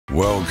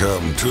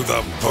Welcome to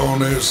the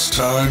Bonus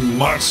Time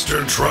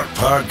Monster Truck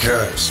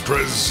Podcast,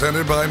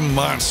 presented by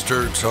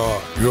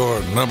MonsterTalk,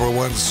 your number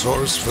one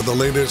source for the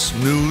latest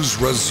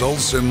news,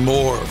 results, and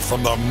more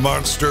from the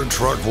monster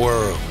truck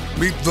world.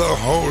 Meet the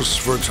hosts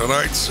for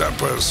tonight's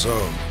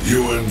episode,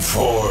 Ewan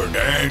Ford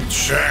and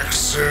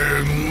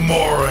Jackson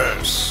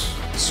Morris.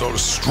 So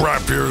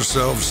strap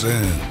yourselves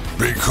in,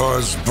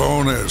 because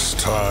bonus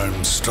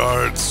time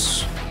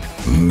starts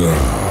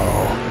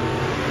now.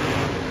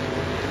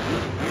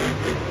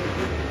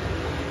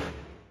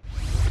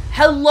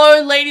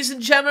 Hello, ladies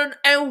and gentlemen,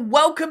 and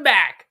welcome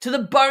back to the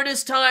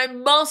Bonus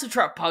Time Monster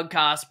Truck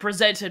Podcast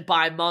presented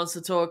by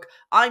MonsterTalk.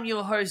 I'm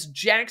your host,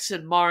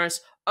 Jackson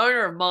Morris,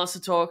 owner of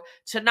MonsterTalk.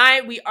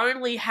 Tonight, we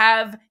only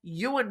have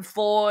Ewan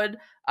Ford.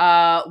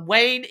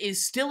 Wayne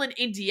is still in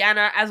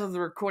Indiana as of the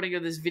recording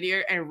of this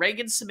video, and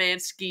Reagan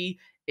Szymanski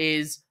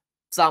is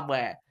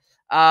somewhere.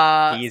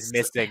 He is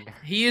missing.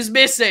 He is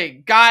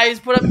missing. Guys,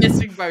 put up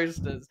missing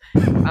posters.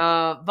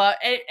 But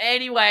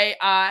anyway,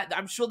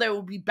 I'm sure they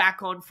will be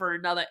back on for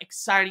another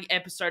exciting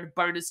episode of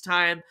Bonus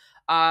Time.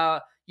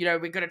 We're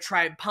going to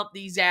try and pump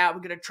these out.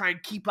 We're going to try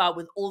and keep up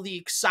with all the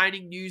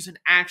exciting news and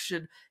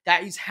action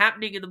that is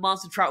happening in the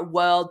monster truck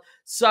world.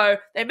 So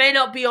they may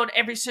not be on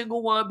every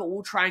single one, but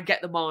we'll try and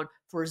get them on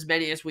for as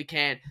many as we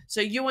can.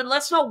 So Ewan,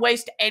 let's not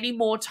waste any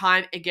more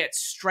time and get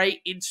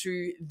straight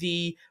into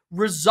the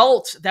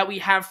results that we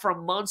have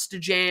from Monster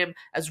Jam,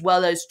 as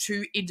well as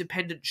two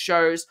independent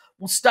shows.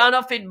 We'll start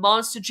off in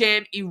Monster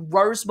Jam in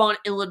Rosemont,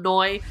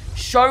 Illinois.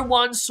 Show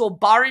 1 saw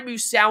Bari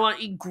Musawa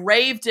in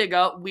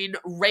Gravedigger win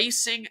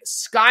racing,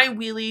 sky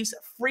wheelies,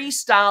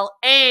 freestyle,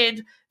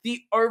 and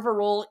the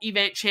overall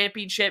event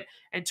championship,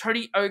 and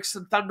Tony Oaks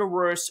and Thunder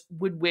Roast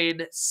would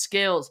win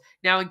skills.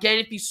 Now, again,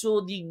 if you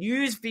saw the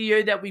news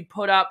video that we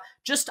put up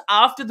just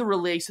after the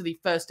release of the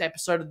first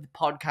episode of the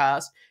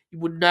podcast, you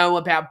would know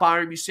about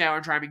Bari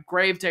Musawa driving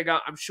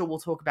Gravedigger. I'm sure we'll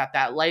talk about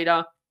that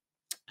later.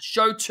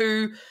 Show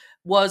 2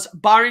 was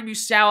Bari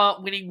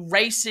Musawa winning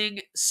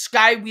racing,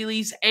 sky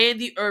wheelies, and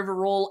the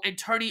overall, and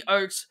Tony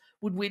Oaks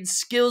would win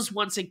skills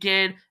once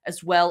again,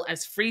 as well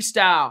as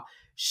freestyle.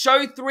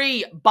 Show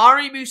 3,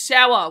 Bari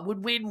Musawa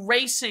would win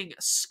racing,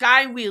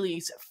 sky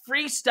wheelies,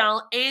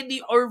 freestyle, and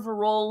the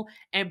overall,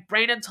 and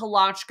Brandon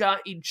Talachka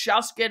in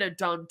Just Get It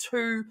Done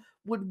 2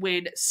 would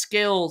win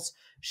skills.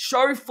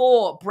 Show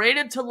 4,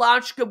 Brandon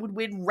Talachka would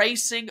win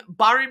racing,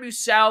 Bari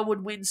Musawa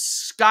would win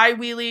sky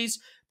wheelies,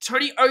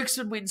 Tony Oaks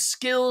would win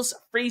skills,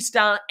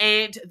 freestyle,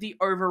 and the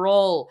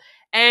overall.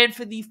 And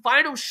for the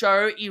final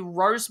show in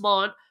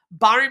Rosemont,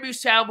 Bari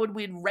Musawa would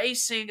win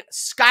racing,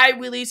 sky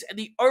wheelies, and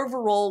the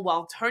overall,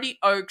 while Tony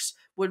Oaks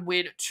would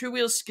win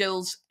two-wheel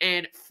skills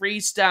and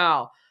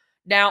freestyle.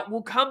 Now,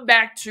 we'll come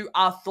back to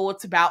our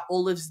thoughts about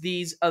all of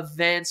these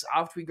events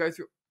after we go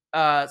through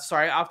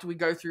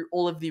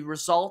all of the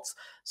results.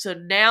 So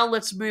now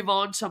let's move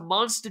on to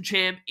Monster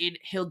Jam in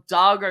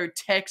Hidalgo,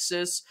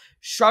 Texas.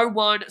 Show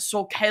 1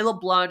 saw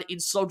Caleb Blood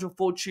in Soldier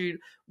Fortune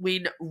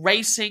win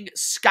racing,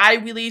 sky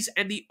wheelies,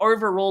 and the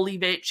overall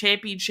event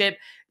championship.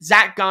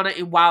 Zach Garner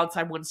in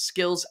Wildtime won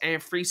skills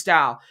and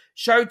freestyle.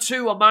 Show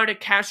 2, Amona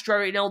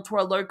Castro in El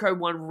Toro Loco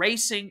won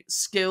racing,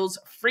 skills,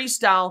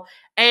 freestyle,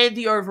 and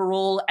the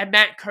overall, and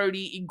Matt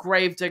Cody in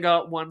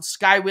Gravedigger won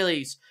sky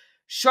wheelies.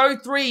 Show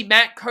 3,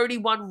 Matt Cody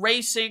won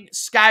racing,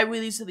 sky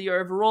wheelies to the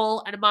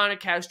overall, and Amona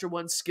Castro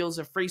won skills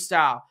and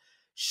freestyle.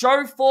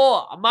 Show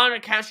 4,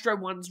 Amona Castro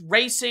won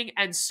racing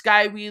and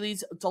sky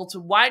wheelies,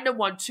 Dalton Widener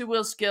won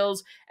two-wheel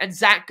skills, and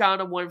Zach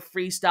Garner won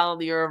freestyle in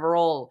the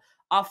overall.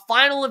 Our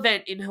final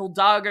event in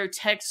Hidalgo,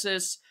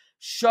 Texas,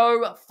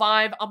 Show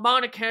 5,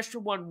 Amona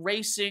Castro won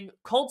racing,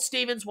 Colt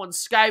Stevens won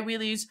sky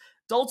wheelies,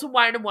 Dalton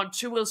Widener won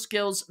two-wheel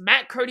skills,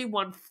 Matt Cody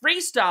won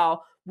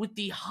freestyle, with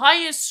the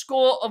highest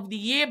score of the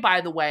year,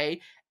 by the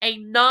way, a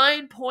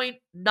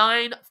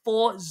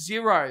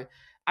 9.940.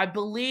 I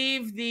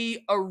believe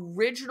the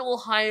original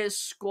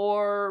highest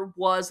score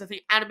was, I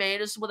think, Adam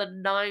Anderson with a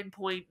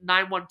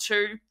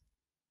 9.912.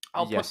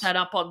 I'll put that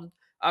up on...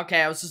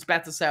 Okay, I was just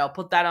about to say, I'll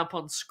put that up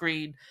on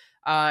screen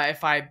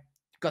if I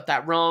got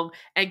that wrong.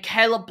 And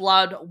Caleb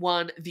Blood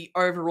won the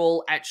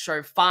overall at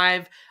Show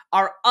 5.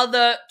 Our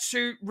other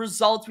two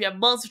results, we have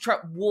Monster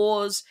Truck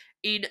Wars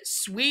in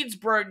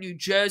Swedesboro, New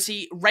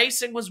Jersey.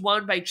 Racing was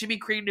won by Jimmy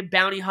Crean and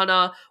Bounty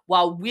Hunter,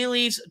 while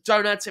Wheelies,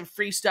 Donuts, and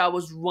Freestyle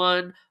was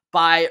won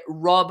by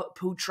Rob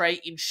Poutre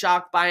in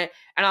Sharkbite.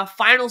 And our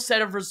final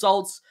set of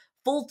results,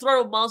 Full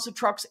Throttle Monster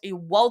Trucks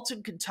in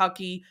Walton,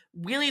 Kentucky.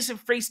 Wheelies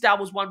and Freestyle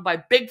was won by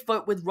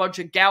Bigfoot with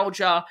Roger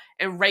Gouger,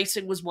 and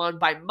Racing was won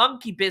by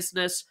Monkey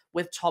Business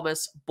with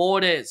Thomas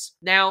Borders.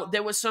 Now,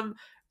 there were some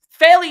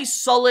fairly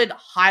solid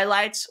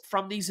highlights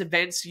from these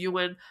events,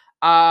 Ewan.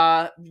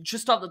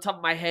 Just off the top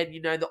of my head,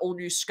 the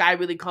all-new Sky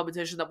Wheelie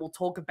competition that we'll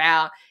talk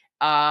about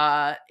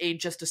in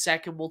just a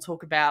second. We'll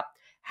talk about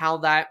how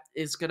that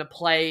is going to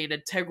play an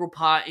integral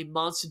part in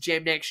Monster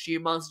Jam next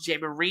year, Monster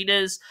Jam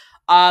Arenas.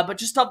 But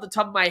just off the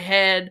top of my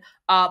head,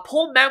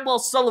 Paul Manuel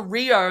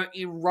Solorio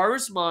in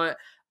Rosemont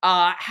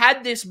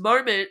had this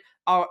moment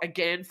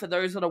again, for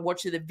those that are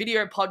watching the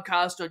video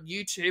podcast on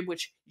YouTube,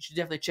 which you should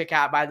definitely check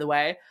out, by the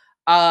way,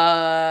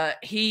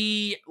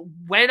 he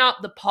went up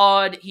the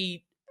pod.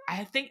 He,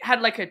 I think,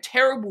 had like a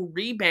terrible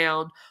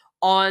rebound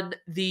on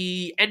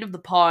the end of the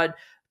pod.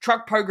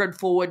 Truck progressed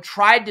forward,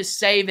 tried to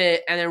save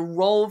it, and then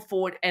rolled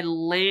forward and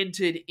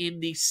landed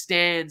in the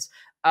stands.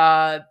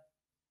 Wow.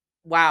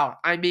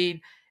 I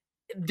mean,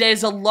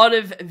 there's a lot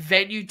of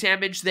venue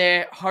damage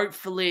there.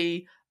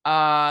 Hopefully,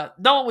 no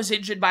one was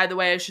injured, by the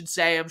way, I should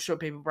say. I'm sure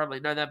people probably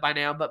know that by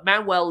now, but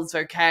Manuel is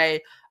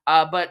okay.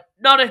 But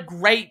not a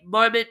great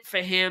moment for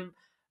him.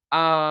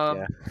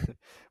 Yeah.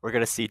 We're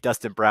going to see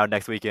Dustin Brown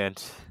next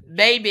weekend.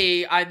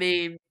 Maybe. I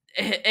mean,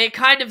 it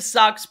kind of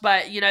sucks,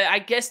 but, I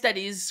guess that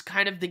is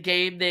kind of the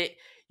game that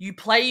you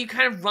play. You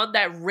kind of run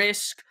that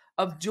risk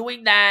of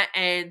doing that,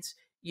 and,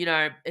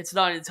 it's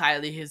not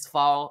entirely his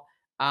fault.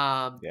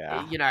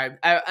 Yeah.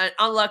 An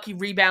unlucky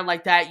rebound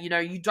like that,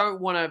 you don't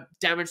want to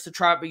damage the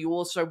truck, but you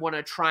also want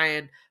to try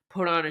and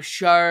put on a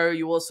show.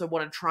 You also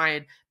want to try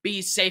and be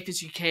as safe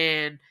as you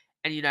can.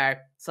 And,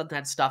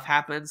 sometimes stuff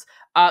happens.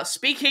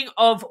 Speaking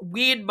of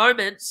weird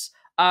moments,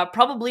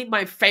 probably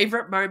my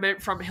favorite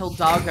moment from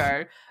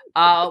Hidalgo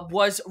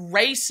was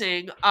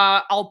racing.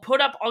 I'll put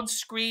up on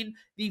screen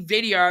the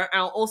video, and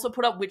I'll also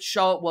put up which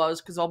show it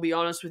was, because I'll be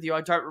honest with you,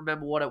 I don't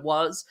remember what it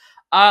was.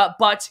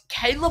 But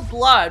Caleb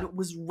Blood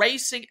was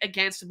racing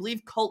against, I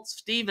believe, Colt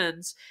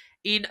Stevens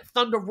in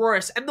Thunder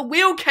Roars, and the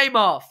wheel came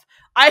off.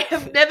 I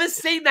have never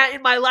seen that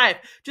in my life.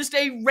 Just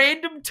a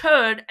random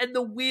turn, and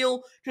the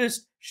wheel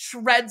just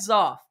shreds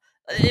off.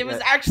 It was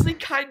actually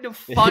kind of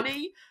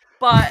funny,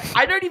 but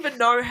I don't even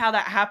know how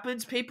that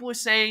happens. People were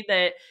saying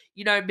that,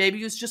 maybe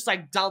it was just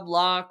like dumb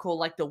luck, or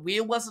like the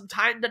wheel wasn't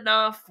tightened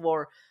enough,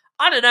 or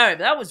I don't know.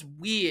 That was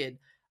weird.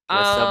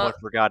 Someone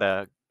forgot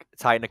to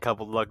tighten a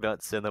couple lug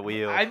nuts in the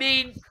wheel. I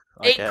mean,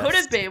 it could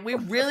have been. We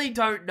really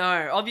don't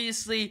know.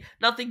 Obviously,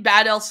 nothing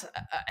bad else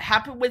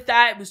happened with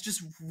that. It was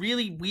just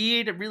really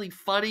weird and really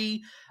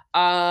funny.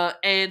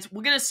 And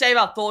we're going to save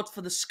our thoughts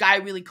for the Sky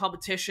Wheelie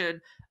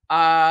competition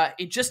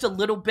in just a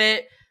little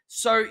bit.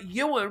 So,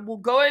 Ewan, we'll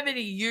go over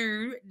to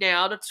you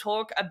now to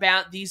talk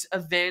about these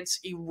events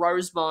in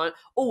Rosemont.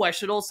 Oh, I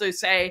should also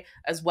say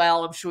as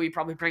well, I'm sure you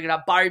probably bring it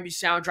up, Barry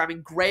Musow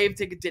driving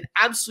Gravedigger did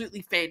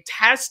absolutely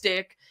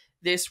fantastic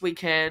this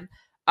weekend.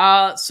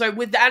 So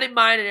with that in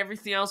mind and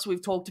everything else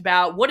we've talked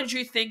about, what did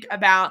you think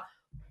about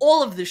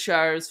all of the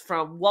shows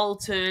from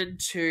Walton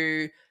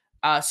to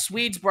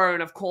Swedesboro,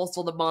 and of course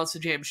all the Monster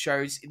Jam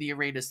shows in the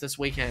arenas this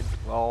weekend?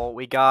 Well,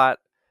 we got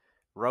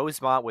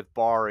Rosemont with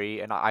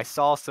Bari, and I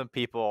saw some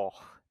people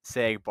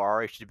saying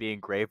Bari should be in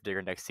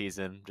Gravedigger next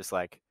season, just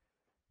like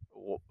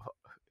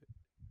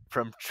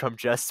from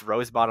just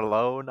Rosemont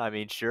alone. I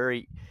mean, sure,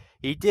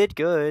 he did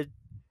good.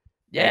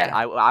 Yeah. And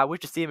I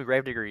would just see him in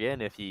Gravedigger again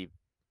if he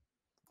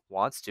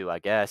wants to, I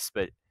guess.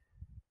 But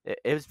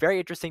it was very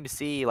interesting to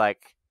see,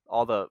 like,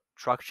 all the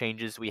truck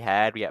changes we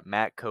had. We had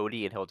Matt,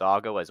 Cody, and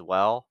Hidalgo as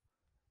well,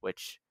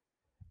 which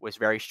was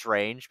very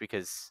strange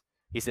because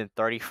he's in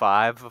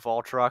 35 of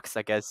all trucks.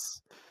 I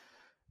guess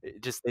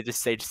they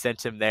just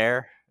sent him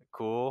there.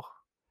 Cool.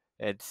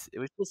 And it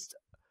was just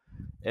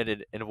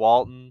in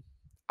Walton.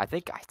 I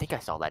think I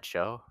saw that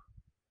show.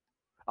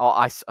 Oh,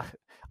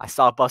 I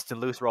saw Bustin'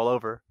 Loose roll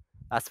over.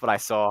 That's what I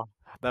saw.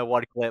 That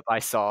one clip I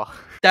saw.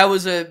 That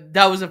was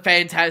a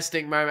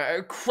fantastic moment.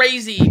 A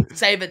crazy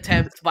save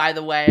attempt, by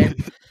the way.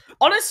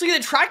 Honestly, the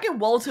track in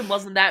Walton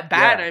wasn't that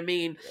bad. Yeah. I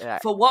mean,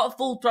 for what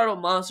Full Throttle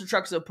Monster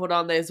Trucks have put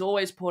on, there's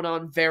always put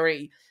on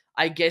very,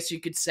 I guess you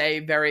could say,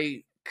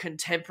 very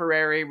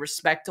contemporary,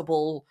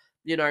 respectable,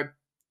 dare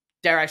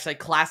I say,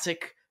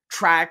 classic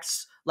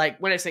tracks. Like,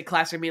 when I say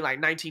classic, I mean like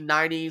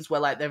 1990s,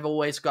 where like they've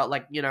always got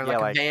like, like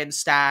a van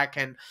stack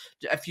and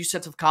a few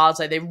sets of cars.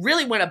 Like, they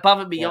really went above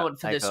and beyond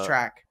for this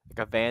track.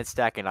 Like a van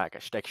stack and like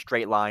a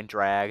straight line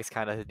drags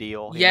kind of the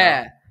deal.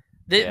 Yeah.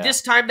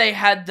 This time they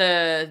had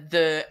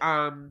the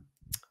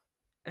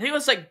I think it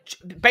was like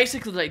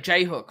basically like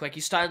J-hook. Like,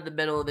 you start in the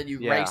middle and then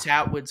you race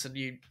outwards and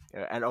you...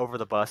 And over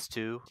the bus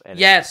too. And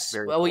yes.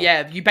 Well, cool.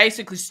 Yeah. You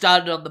basically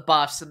started on the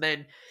bus and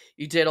then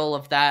you did all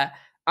of that.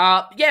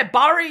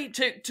 Bari,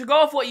 to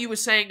go off what you were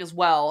saying as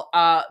well,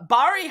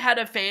 Bari had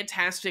a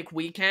fantastic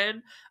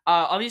weekend.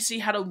 Obviously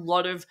had a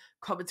lot of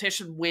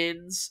competition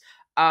wins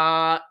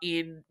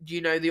in,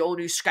 the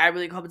all-new Sky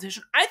Wheelie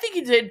competition. I think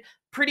he did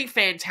pretty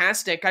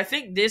fantastic. I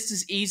think this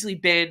has easily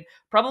been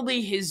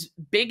probably his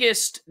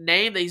biggest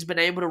name that he's been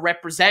able to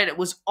represent. It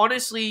was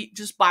honestly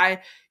just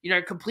by,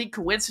 complete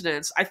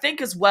coincidence. I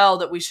think as well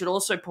that we should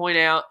also point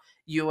out,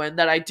 Ewan,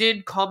 that I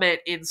did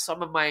comment in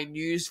some of my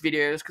news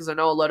videos, because I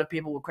know a lot of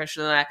people were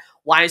questioning that.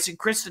 Why isn't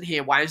Kristen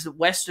here? Why isn't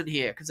Weston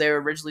here? Because they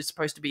were originally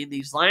supposed to be in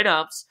these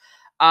lineups.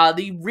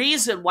 The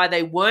reason why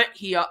they weren't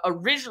here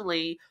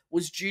originally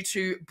was due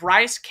to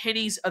Bryce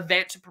Kenny's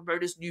event to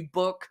promote his new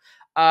book.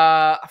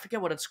 I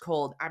forget what it's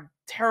called. I'm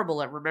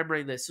terrible at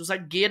remembering this. It was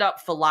like Geared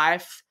Up for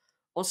Life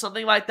or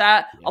something like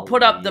that. I'll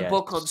put up the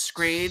book on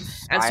screen.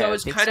 And so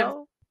it's kind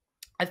of...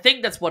 I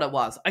think that's what it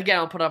was. Again,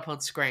 I'll put it up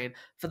on screen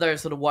for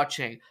those that are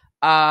watching.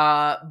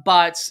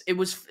 But it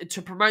was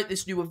to promote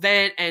this new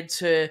event and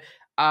to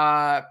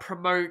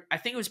promote, I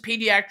think it was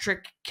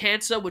pediatric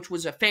cancer, which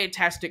was a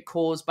fantastic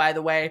cause, by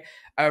the way,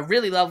 a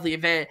really lovely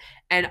event.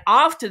 And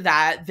after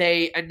that,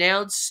 they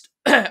announced,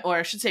 or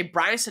I should say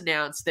Bryce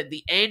announced, that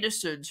the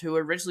Andersons, who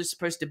were originally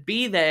supposed to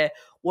be there,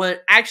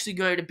 weren't actually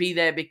going to be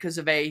there because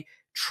of a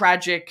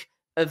tragic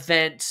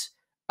event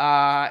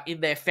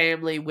in their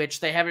family, which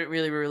they haven't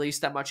really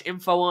released that much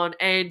info on.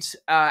 And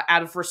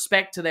out of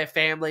respect to their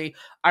family,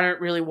 I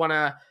don't really want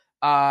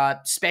to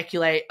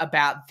speculate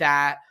about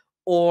that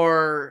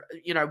or,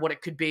 you know, what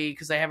it could be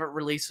because they haven't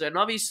released it. And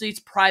obviously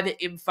it's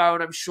private info,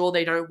 and I'm sure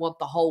they don't want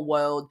the whole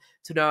world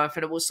to know. If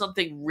it was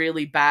something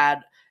really bad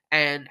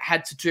and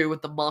had to do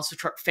with the Monster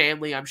Truck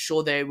family, I'm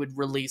sure they would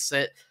release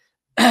it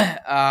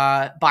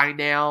by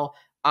now.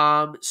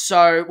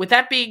 So with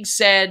that being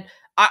said,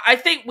 I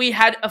think we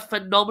had a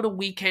phenomenal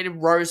weekend in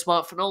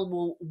Rosemont,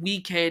 phenomenal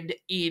weekend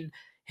in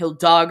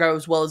Hidalgo,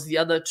 as well as the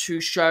other two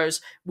shows.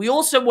 We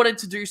also wanted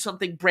to do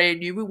something brand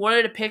new. We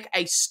wanted to pick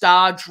a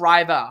star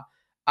driver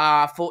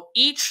for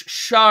each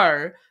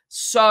show.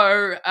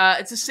 So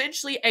it's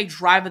essentially a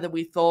driver that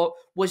we thought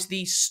was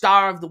the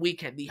star of the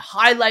weekend, the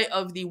highlight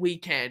of the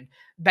weekend,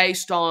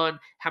 based on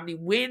how many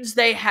wins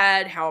they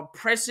had, how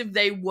impressive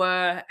they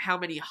were, how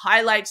many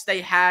highlights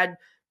they had,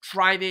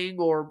 driving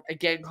or,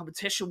 again,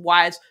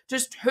 competition-wise,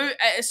 just who,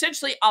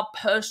 essentially our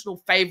personal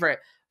favorite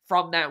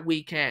from that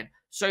weekend.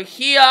 So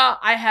here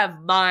I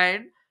have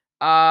mine.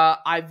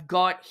 I've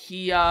got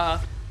here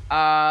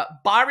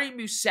Bari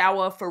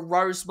Musawa for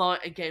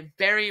Rosemont. Again,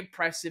 very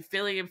impressive,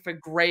 filling in for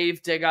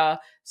Gravedigger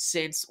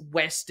since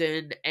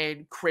Weston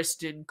and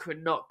Kristen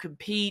could not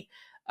compete.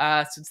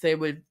 Since they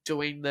were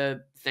doing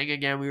the thing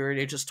again, we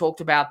already just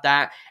talked about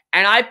that.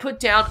 And I put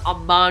down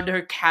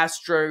Armando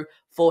Castro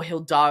for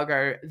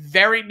Hidalgo.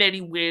 Very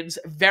many wins,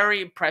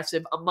 very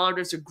impressive.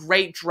 Armando's a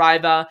great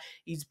driver.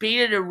 He's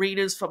been in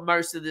arenas for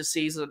most of the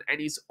season,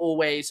 and he's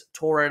always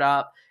tore it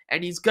up.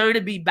 And he's going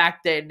to be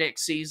back there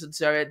next season,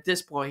 so at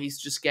this point, he's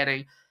just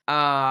getting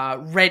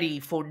ready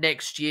for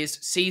next year's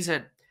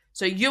season.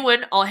 So,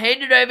 Ewan, I'll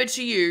hand it over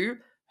to you.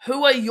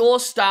 Who are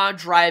your star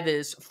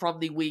drivers from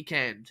the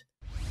weekend?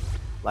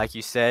 Like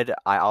you said,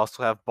 I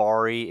also have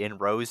Bari in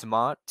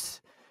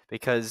Rosemont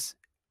because,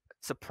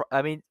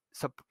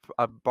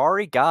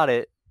 Bari got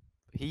it.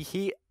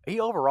 He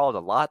overalled a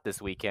lot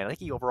this weekend. I think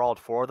he overalled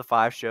 4 of the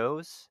 5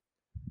 shows.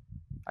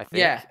 I think.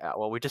 Yeah.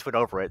 Well, we just went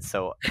over it,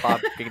 so if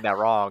I'm getting that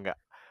wrong,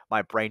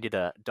 my brain did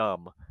a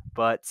dumb.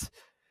 But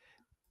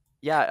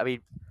yeah, I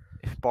mean,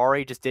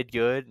 Bari just did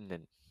good, and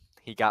then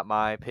he got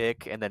my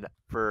pick. And then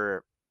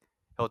for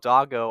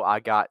Hidalgo,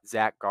 I got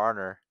Zach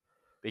Garner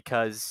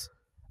because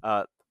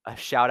a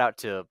shout out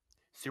to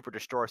Super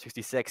Destroyer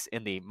 66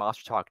 in the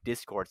Monster Talk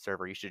Discord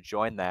server. You should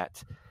join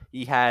that.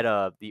 He had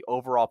the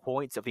overall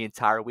points of the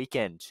entire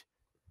weekend.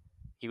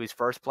 He was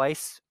first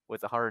place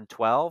with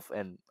 112,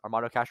 and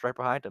Armando Castro right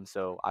behind him.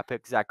 So I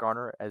picked Zach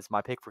Garner as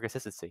my pick for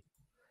consistency.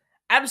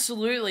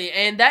 Absolutely,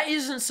 and that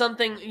isn't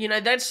something, you know,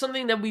 that's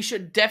something that we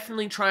should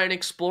definitely try and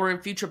explore in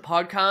future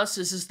podcasts,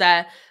 is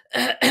that,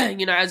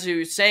 you know, as you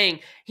were saying,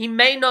 he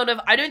may not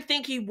have, I don't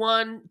think he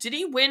won, did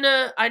he win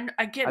I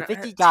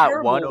think he got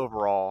terrible. 1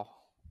 overall,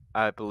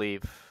 I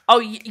believe. Oh,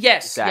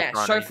 yes, Zach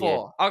Garner so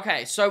far.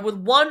 Okay, so with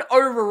 1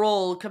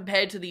 overall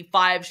compared to the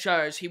 5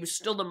 shows, he was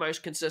still the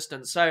most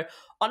consistent. So,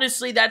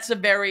 honestly, that's a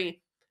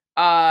very,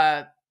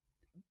 I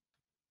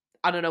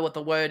don't know what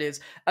the word is.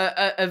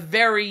 A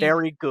very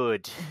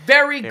good.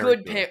 Very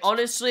good pick.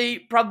 Honestly,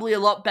 probably a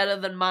lot better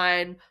than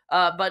mine.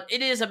 But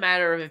it is a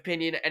matter of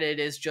opinion, and it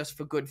is just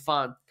for good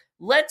fun.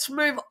 Let's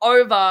move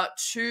over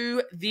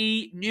to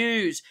the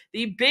news.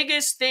 The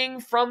biggest thing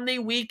from the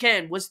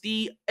weekend was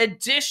the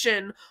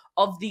addition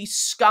of the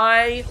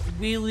Sky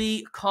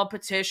Wheelie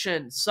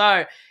competition.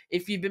 So,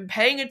 if you've been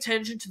paying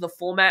attention to the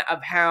format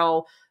of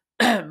how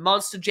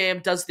Monster Jam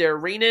does their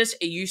arenas,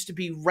 it used to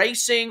be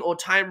racing or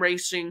time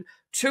racing,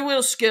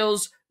 2-wheel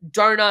skills,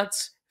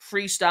 donuts,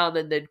 freestyle,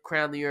 then they'd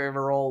crown the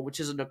overall, which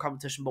isn't a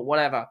competition, but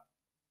whatever.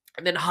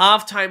 And then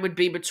halftime would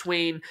be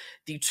between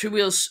the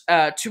two-wheel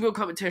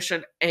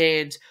competition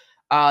and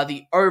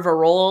the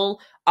overall.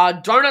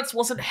 Donuts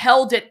wasn't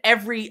held at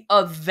every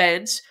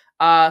event.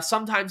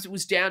 Sometimes it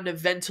was down to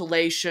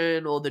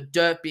ventilation or the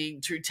dirt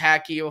being too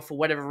tacky or for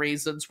whatever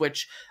reasons,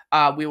 which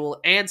we will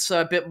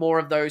answer a bit more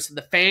of those in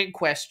the fan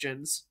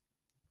questions.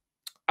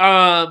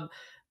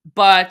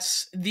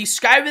 But the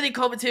Sky Wheelie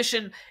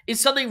competition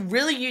is something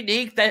really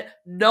unique that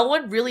no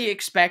one really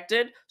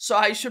expected. So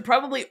I should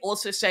probably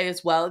also say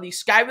as well, the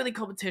Sky Wheelie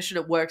competition,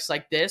 it works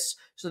like this.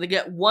 So they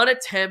get 1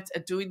 attempt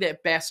at doing their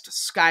best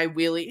Sky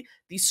Wheelie.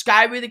 The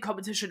Sky Wheelie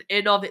competition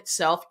in of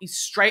itself is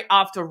straight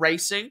after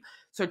racing.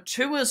 So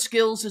 2-wheel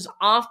skills is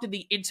after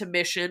the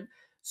intermission.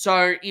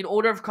 So in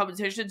order of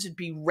competitions, it'd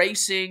be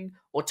racing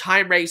or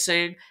time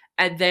racing.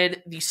 And then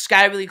the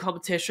Sky Wheelie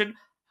competition,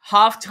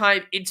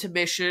 halftime,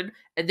 intermission,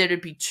 and then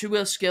it'd be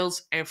 2-wheel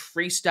skills and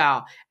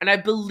freestyle. And I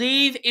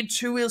believe in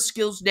 2-wheel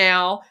skills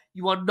now,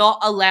 you are not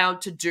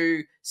allowed to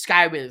do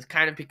Sky Wheelies,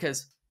 kind of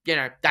because, you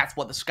know, that's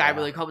what the Sky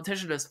Wheelie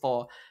competition is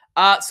for.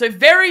 So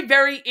very,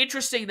 very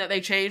interesting that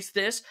they changed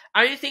this.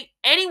 I don't think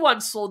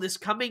anyone saw this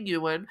coming,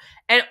 Ewan.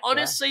 And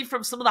honestly,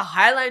 from some of the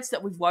highlights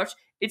that we've watched,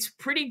 it's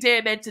pretty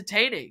damn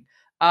entertaining.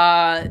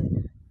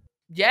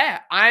 Yeah,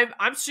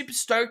 I'm super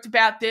stoked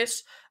about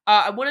this.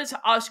 I wanted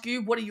to ask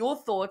you, what are your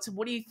thoughts, and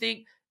what do you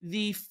think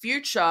the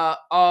future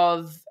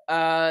of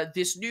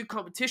this new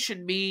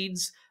competition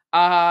means?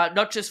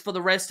 Not just for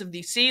the rest of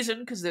the season,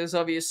 because there's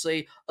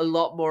obviously a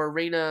lot more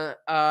arena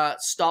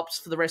stops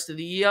for the rest of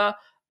the year,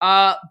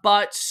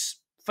 but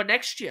for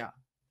next year.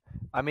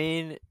 I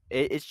mean,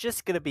 it's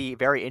just gonna be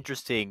very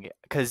interesting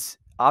because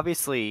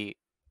obviously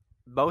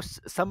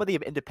some of the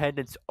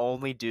independents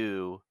only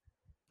do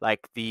sky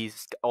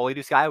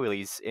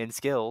wheelies in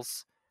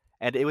skills,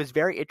 and it was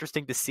very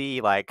interesting to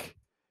see like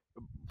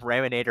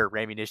Raminator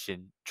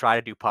Ramunition try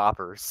to do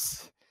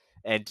poppers,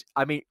 and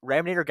I mean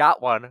Raminator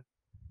got one.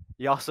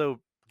 He also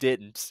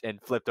didn't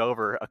and flipped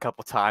over a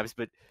couple times,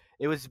 but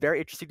it was very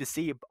interesting to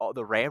see all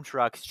the Ram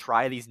trucks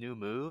try these new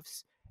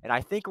moves, and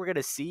I think we're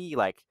gonna see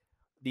like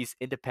these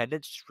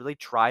independents just really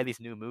try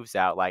these new moves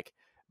out. Like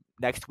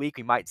next week,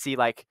 we might see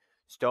like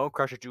Stone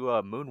Crusher do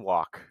a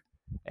moonwalk,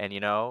 and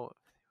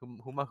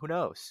who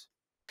knows?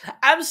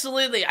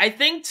 Absolutely. I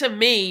think to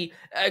me,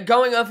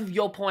 going off of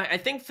your point, I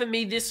think for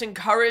me, this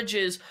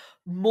encourages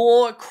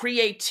more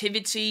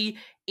creativity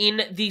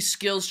in the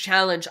skills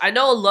challenge. I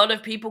know a lot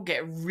of people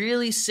get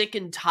really sick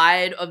and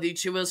tired of the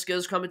two-wheel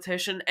skills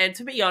competition, and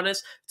to be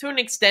honest, to an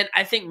extent,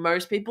 I think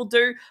most people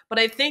do. But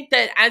I think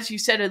that, as you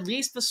said, at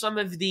least for some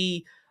of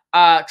the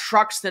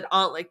trucks that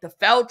aren't like the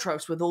fell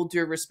trucks, with all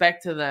due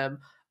respect to them,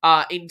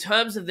 in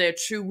terms of their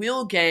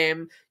two-wheel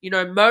game,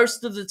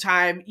 most of the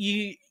time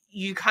you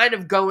kind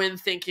of go in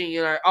thinking,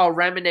 oh,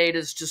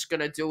 Raminator's just going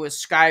to do a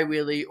sky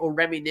wheelie, or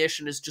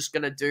Remunition is just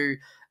going to do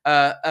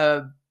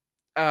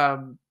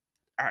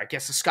I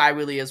guess a sky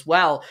wheelie as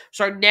well.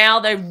 So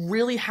now they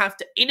really have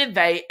to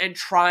innovate and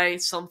try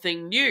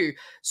something new.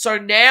 So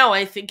now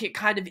I think it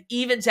kind of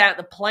evens out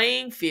the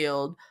playing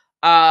field,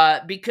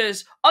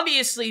 because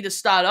obviously to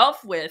start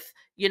off with,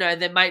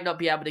 they might not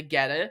be able to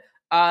get it,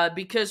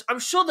 because I'm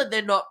sure that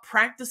they're not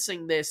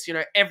practicing this,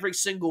 every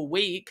single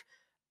week.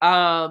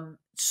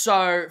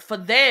 So for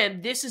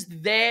them, this is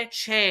their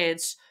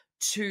chance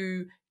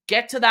to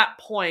get to that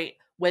point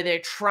where they're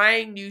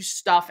trying new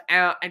stuff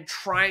out and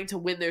trying to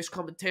win those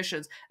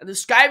competitions. And the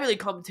Sky Wheelie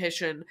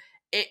competition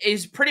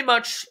is pretty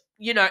much,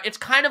 it's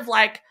kind of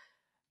like,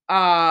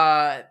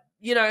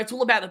 it's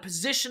all about the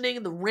positioning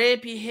and the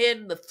ramp you hit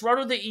and the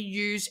throttle that you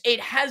use.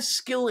 It has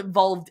skill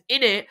involved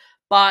in it,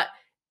 but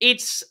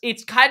it's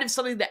kind of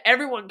something that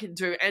everyone can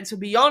do. And to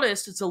be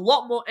honest, it's a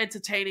lot more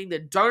entertaining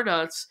than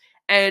Donuts.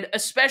 And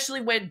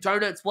especially when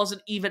Donuts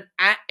wasn't even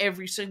at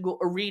every single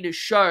arena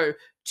show,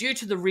 due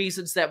to the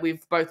reasons that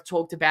we've both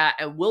talked about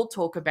and will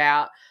talk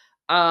about.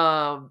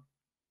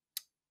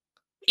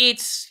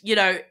 It's,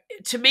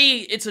 to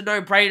me, it's a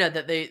no-brainer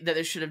that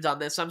they should have done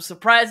this. I'm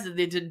surprised that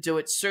they didn't do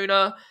it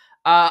sooner.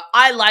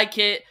 I like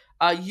it.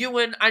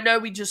 Ewan, I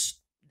know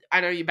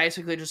you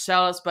basically just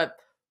sell us, but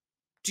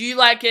do you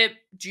like it?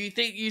 Do you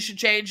think you should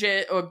change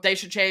it, or they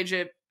should change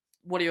it?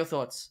 What are your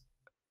thoughts?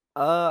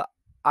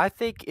 I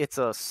think it's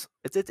a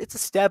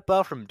step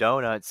up from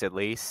Donuts at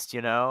least,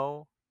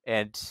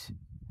 and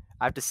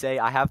I have to say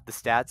I have the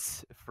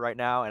stats for right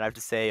now, and I have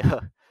to say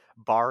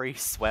Bari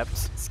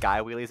swept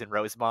Sky Wheelies in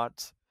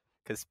Rosemont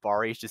because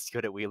Bari's just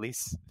good at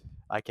wheelies,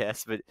 I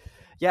guess. But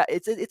yeah,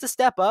 it's a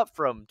step up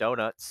from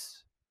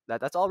Donuts.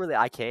 That's all really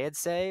I can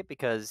say,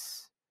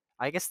 because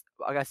I guess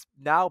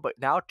now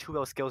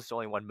two-wheel skills is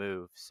only one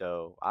move,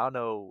 so I don't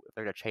know if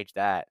they're gonna change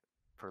that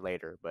for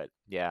later. But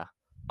yeah.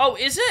 Oh,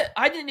 is it?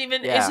 I didn't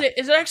even. Yeah.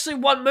 Is it actually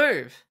one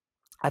move?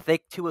 I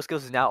think two-wheel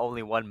skills is now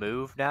only one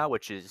move now,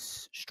 which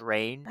is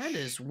strange. That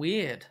is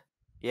weird.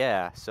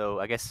 Yeah, so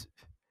I guess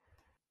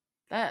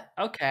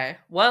okay.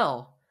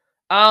 Well,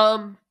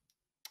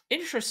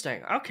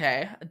 interesting.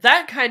 Okay.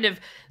 That kind of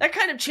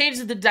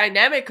changes the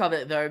dynamic of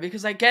it, though,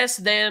 because I guess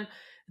then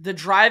the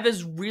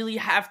drivers really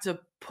have to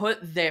put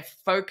their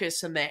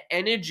focus and their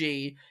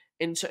energy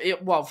into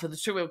it. Well, for the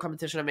two-wheel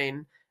competition, I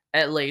mean,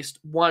 at least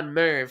one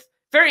move.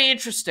 Very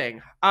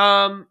interesting.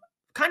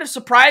 Kind of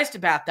surprised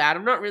about that.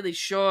 I'm not really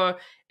sure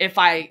if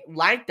I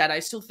like that. I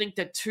still think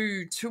that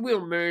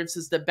two-wheel moves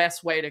is the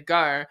best way to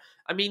go.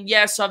 I mean,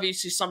 yes,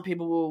 obviously some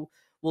people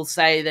will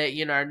say that,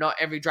 not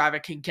every driver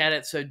can get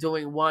it, so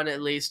doing one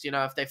at least,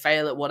 if they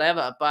fail it,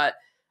 whatever. But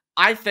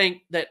I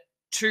think that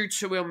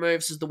two-wheel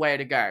moves is the way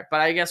to go.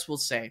 But I guess we'll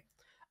see.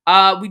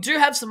 We do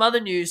have some other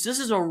news. This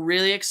is a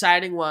really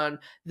exciting one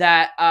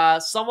that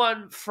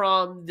someone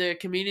from the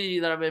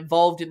community that I'm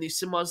involved in, the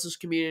Sim Monsters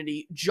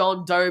community,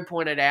 John Doe,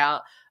 pointed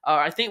out.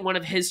 I think one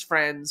of his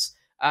friends,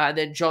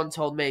 then John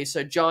told me.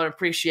 So, John,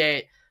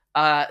 appreciate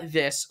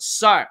this.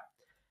 So,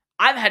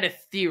 I've had a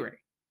theory.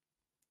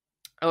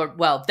 Or,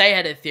 well, they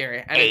had a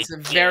theory. And it's a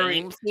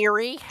game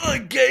theory? A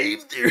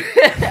game theory.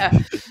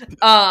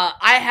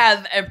 I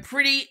have a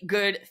pretty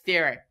good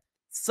theory.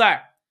 So,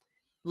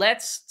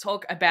 let's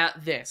talk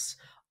about this.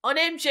 On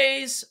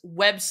MJ's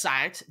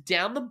website,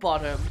 down the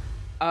bottom,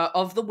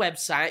 of the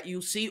website,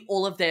 you'll see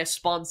all of their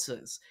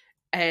sponsors.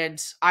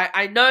 And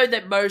I know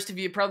that most of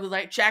you are probably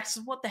like,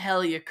 Jackson, what the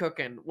hell are you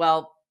cooking?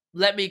 Well,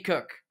 let me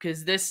cook,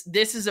 because this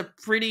is a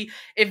pretty,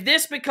 if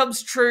this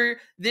becomes true,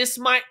 this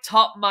might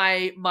top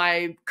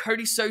my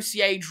Cody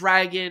Saucier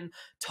Dragon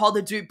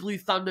Toddler Duke Blue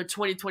Thunder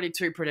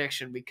 2022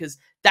 prediction, because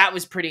that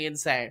was pretty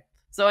insane.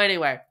 So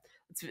anyway,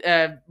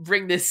 let's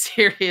bring this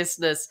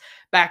seriousness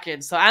back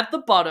in. So at the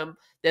bottom,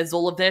 there's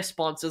all of their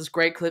sponsors: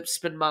 Great Clips,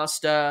 Spin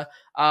Master.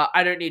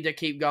 I don't need to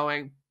keep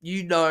going.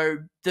 You know,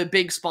 the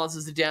big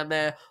sponsors are down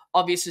there.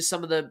 Obviously,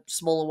 some of the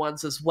smaller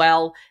ones as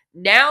well.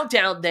 Now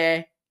down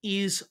there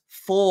is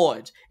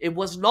Ford. It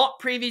was not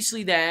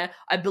previously there.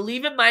 I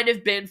believe it might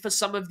have been for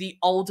some of the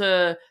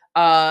older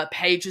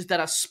pages that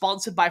are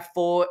sponsored by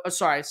Ford. Oh,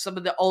 sorry, some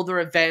of the older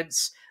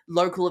events,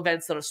 local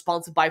events that are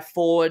sponsored by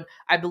Ford.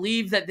 I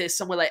believe that there's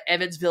somewhere like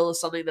Evansville or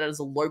something that is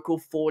a local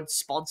Ford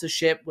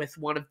sponsorship with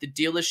one of the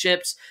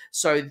dealerships.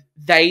 So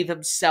they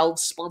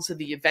themselves sponsor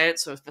the event.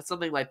 So for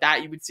something like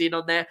that, you would see it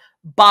on there.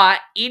 But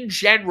in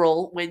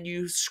general, when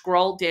you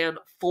scroll down,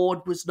 Ford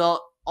was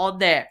not on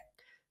there.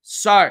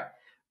 So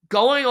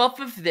going off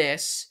of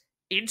this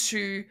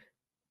into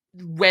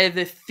where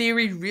the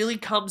theory really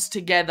comes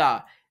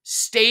together,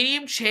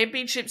 Stadium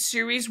Championship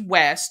Series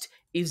West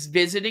is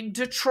visiting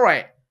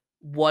Detroit.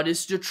 What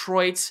is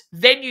Detroit's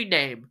venue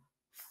name?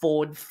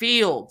 Ford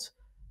Field.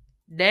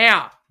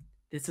 Now,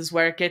 this is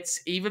where it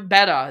gets even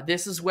better.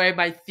 This is where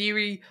my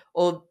theory,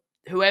 or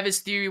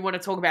whoever's theory you want to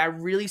talk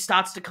about, really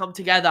starts to come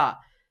together.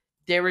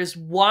 There is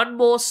one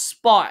more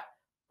spot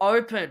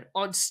open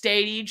on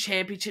Stadium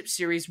Championship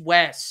Series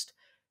West.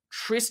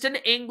 Tristan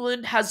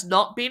England has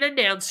not been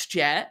announced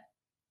yet.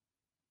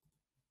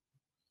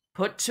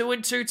 Put 2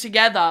 and 2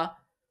 together,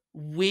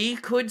 we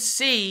could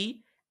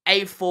see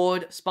a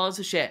Ford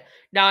sponsorship.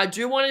 Now, I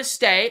do want to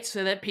state,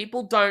 so that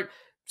people don't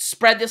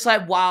spread this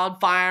like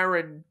wildfire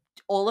and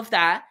all of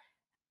that,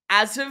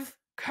 as of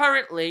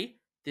currently,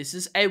 this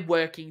is a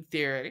working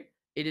theory.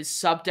 It is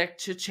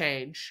subject to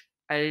change,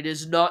 and it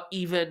is not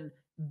even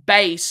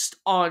based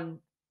on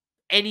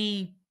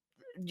any,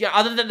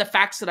 other than the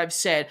facts that I've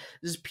said.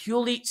 This is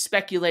purely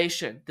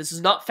speculation. This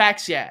is not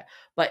facts yet.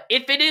 But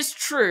if it is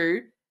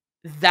true,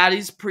 that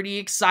is pretty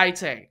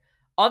exciting.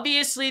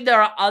 Obviously,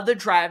 there are other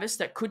drivers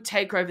that could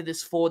take over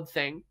this Ford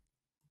thing.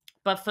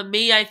 But for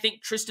me, I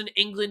think Tristan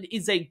England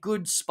is a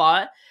good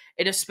spot.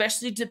 It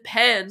especially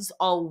depends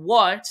on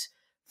what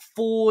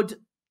Ford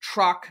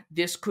truck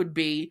this could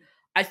be.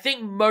 I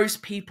think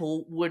most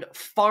people would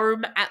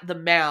foam at the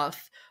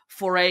mouth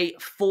for a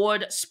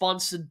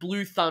Ford-sponsored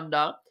Blue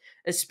Thunder,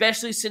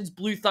 especially since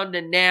Blue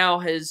Thunder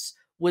now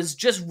was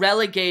just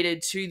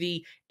relegated to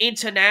the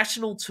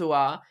international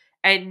tour,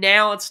 and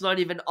now it's not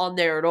even on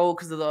there at all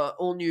because of the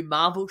all-new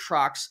Marvel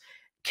trucks.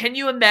 Can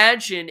you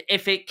imagine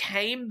if it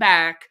came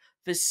back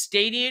for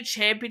Stadium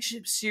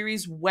Championship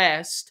Series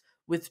West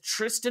with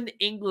Tristan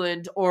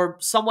England or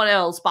someone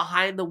else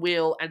behind the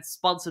wheel and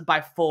sponsored by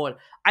Ford?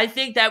 I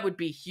think that would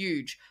be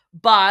huge.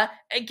 But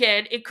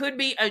again, it could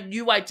be a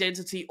new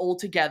identity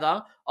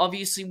altogether.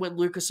 Obviously, when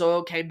Lucas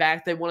Oil came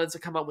back, they wanted to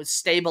come up with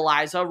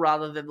Stabilizer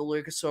rather than the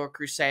Lucas Oil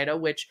Crusader,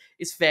 which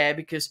is fair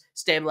because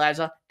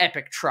Stabilizer,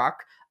 epic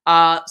truck.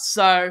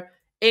 So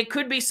it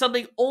could be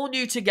something all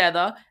new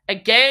together.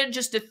 Again,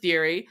 just a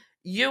theory.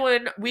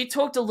 Ewan, we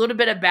talked a little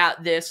bit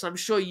about this. I'm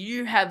sure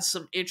you have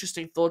some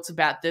interesting thoughts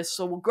about this.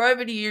 So we'll go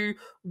over to you.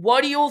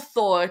 What are your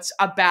thoughts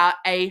about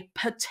a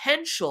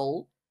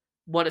potential,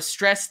 want to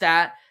stress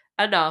that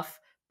enough,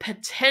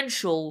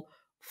 potential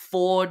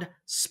Ford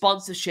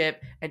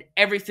sponsorship and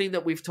everything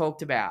that we've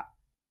talked about?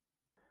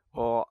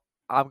 Well,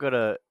 I'm going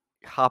to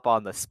hop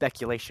on the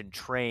speculation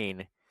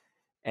train.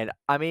 And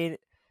I mean,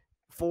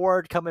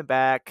 Ford coming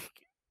back,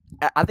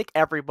 I think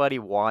everybody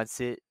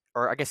wants it.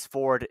 Or I guess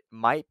Ford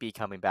might be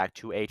coming back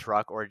to a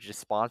truck or just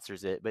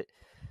sponsors it. But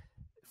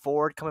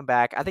Ford coming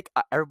back, I think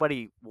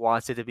everybody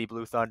wants it to be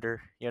Blue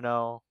Thunder, you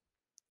know?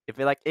 If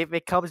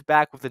it comes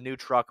back with a new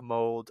truck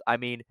mold, I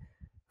mean,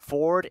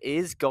 Ford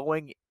is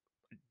diving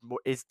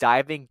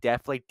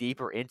definitely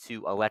deeper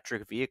into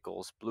electric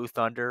vehicles. Blue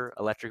Thunder,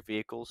 electric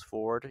vehicles,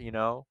 Ford, you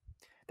know?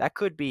 That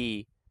could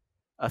be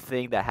a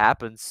thing that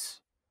happens.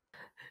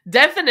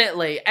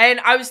 Definitely. And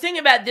I was thinking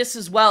about this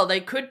as well.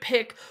 They could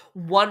pick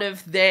one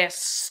of their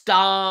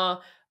star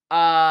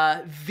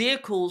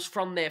vehicles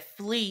from their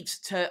fleet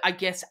to, I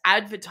guess,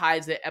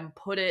 advertise it and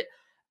put it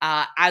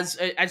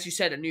as you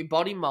said, a new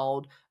body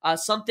mold.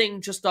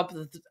 Something just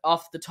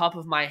off the top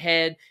of my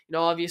head,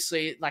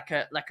 obviously like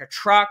a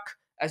truck,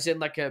 as in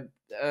like a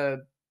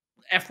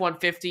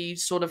F-150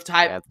 sort of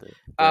type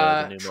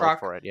the new truck mold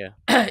for it,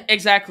 yeah.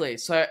 Exactly.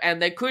 So, and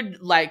they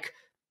could like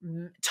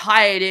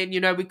tie it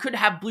in. We could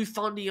have Blue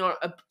Thunder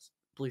on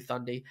Blue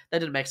Thunder. That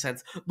didn't make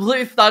sense.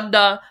 Blue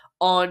Thunder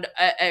on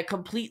a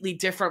completely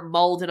different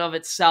mold in of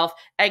itself.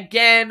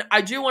 Again,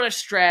 I do want to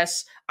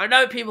stress, I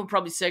know people are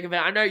probably sick of it.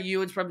 I know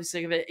Ewan's probably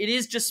sick of it. It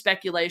is just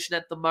speculation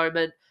at the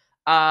moment.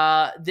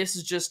 This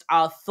is just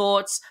our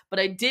thoughts, but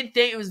I did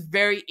think it was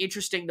very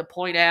interesting to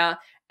point out.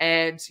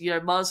 And,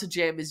 Monster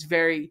Jam is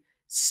very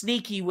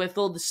sneaky with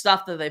all the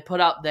stuff that they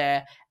put up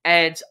there.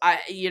 And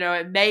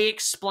it may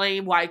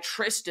explain why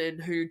Tristan,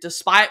 who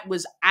despite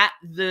was at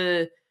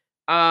the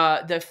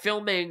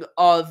filming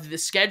of the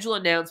schedule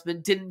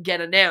announcement, didn't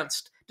get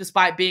announced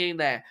despite being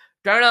there.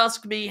 Don't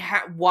ask me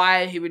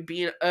why he would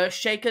be an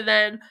Earthshaker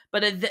then,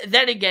 but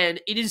then again,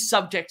 it is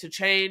subject to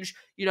change.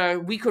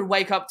 We could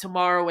wake up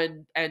tomorrow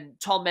and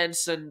Tom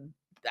Ensign,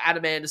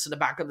 Adam Anderson are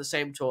back on the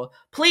same tour.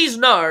 Please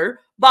no,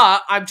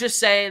 but I'm just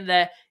saying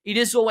that it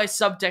is always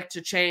subject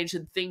to change,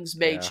 and things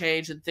may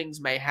change and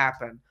things may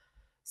happen.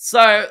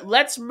 So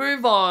let's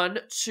move on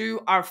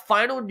to our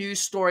final news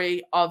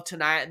story of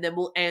tonight, and then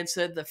we'll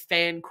answer the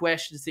fan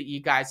questions that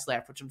you guys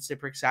left, which I'm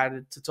super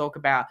excited to talk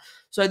about.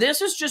 So this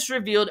was just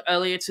revealed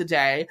earlier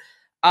today.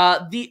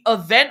 The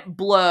event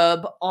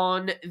blurb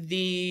on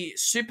the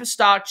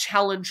Superstar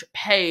Challenge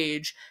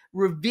page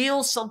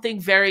reveals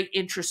something very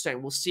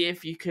interesting. We'll see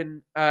if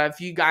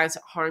you guys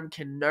at home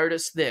can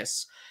notice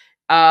this.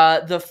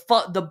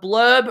 The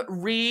blurb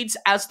reads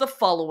as the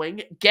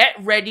following: "Get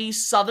ready,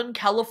 Southern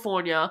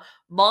California.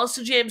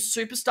 Monster Jam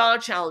Superstar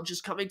Challenge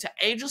is coming to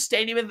Angel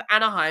Stadium of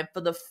Anaheim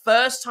for the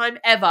first time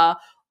ever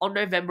on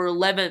November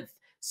 11th.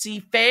 See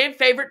fan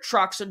favorite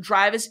trucks and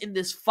drivers in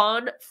this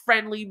fun,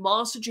 friendly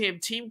Monster Jam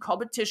team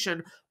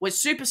competition where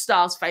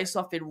superstars face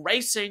off in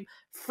racing,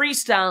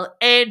 freestyle,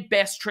 and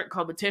best trick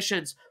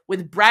competitions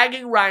with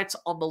bragging rights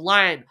on the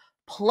line.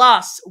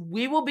 Plus,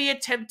 we will be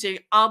attempting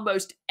our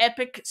most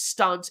epic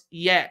stunt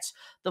yet.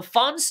 The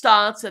fun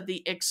starts at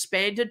the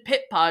expanded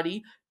pit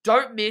party.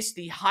 Don't miss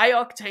the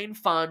high-octane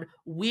fun.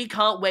 We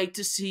can't wait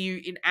to see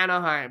you in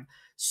Anaheim."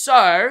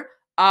 So,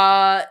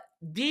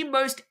 the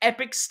most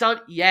epic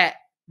stunt yet.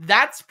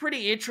 That's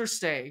pretty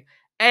interesting.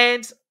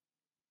 And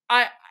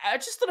I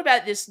just thought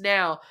about this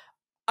now.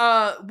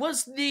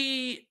 Was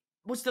the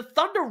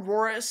Thunder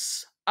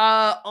Roarus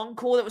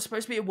encore that was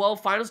supposed to be at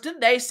World Finals,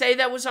 didn't they say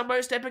that was our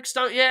most epic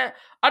stunt yet?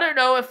 I don't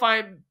know if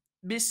I'm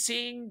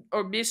misseeing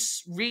or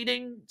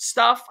misreading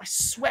stuff. I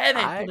swear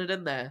they put it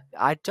in there.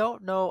 I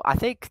don't know. I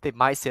think they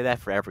might say that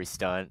for every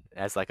stunt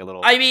as like a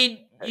little. I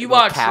mean, you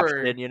are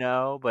caption,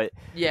 true. but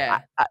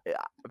yeah,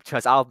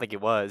 because I don't think it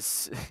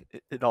was,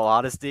 in all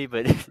honesty.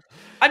 But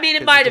I mean,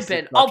 it might have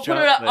been. I'll put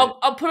it up.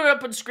 I'll put it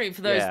up on screen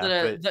for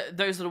those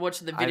those that are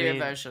watching the video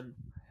version.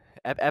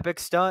 Epic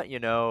stunt,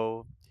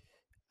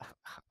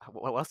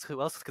 What else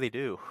could they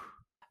do?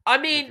 I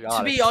mean,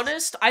 to be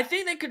honest, I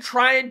think they could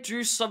try and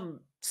do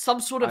some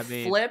sort of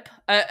flip,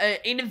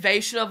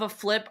 innovation of a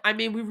flip. I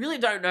mean, we really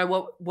don't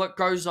know what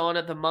goes on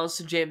at the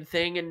Monster Jam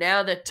thing, and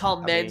now that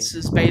Tom Meents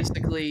is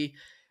basically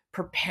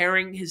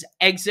preparing his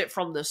exit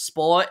from the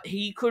sport,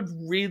 he could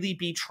really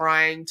be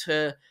trying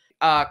to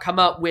come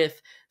up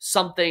with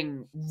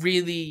something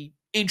really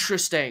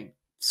interesting.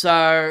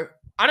 So,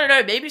 I don't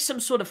know, maybe some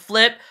sort of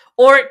flip,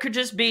 or it could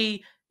just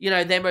be,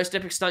 their most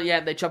epic stunt yet,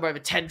 and they jump over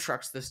 10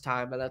 trucks this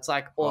time, and that's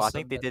like awesome. Well, I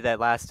think they did that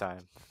last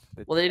time.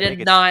 Well, they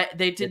did 9.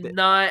 They did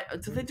 9.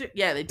 Did they do?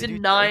 Yeah, they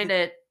did 9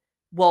 at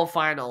World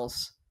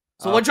Finals.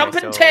 So we're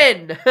jumping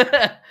 10.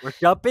 We're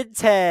jumping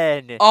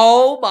 10.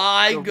 Oh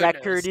my goodness. The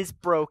record is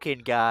broken,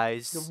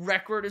 guys. The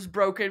record is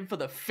broken for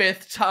the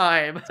 5th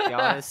time. To be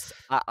honest,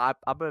 I'm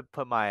going to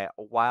put my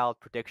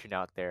wild prediction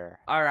out there.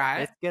 All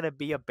right. It's going to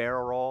be a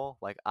barrel roll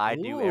like I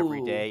do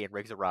every day in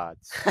Rigs of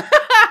Rods.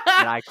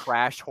 And I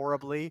crash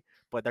horribly,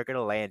 but they're going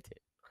to land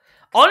it.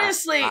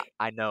 Honestly,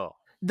 I know.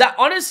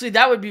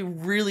 That would be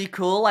really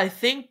cool. I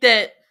think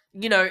that,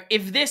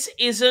 if this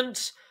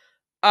isn't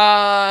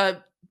 10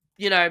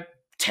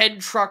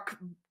 truck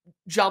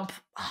jump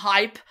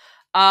hype,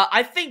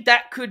 I think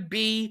that could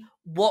be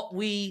what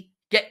we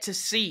get to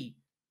see.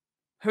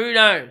 Who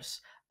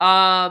knows?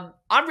 I'm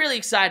really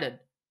excited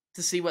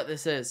to see what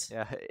this is.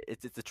 Yeah,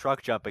 it's a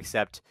truck jump,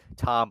 except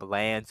Tom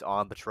lands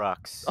on the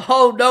trucks.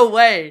 Oh, no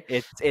way.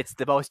 It's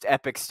the most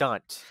epic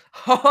stunt.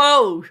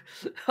 Oh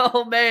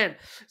man.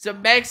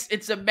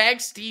 It's a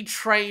Max D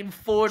train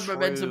forward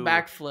momentum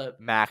backflip.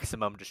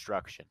 Maximum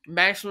destruction.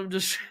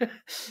 The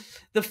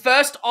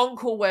first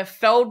encore where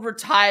Feld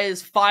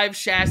retires 5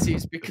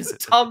 chassis because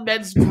Tom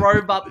Meents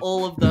drove up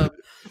all of them.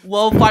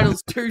 World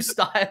Finals 2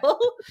 style.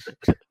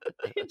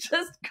 He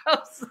just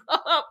comes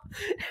up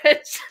and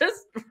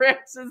just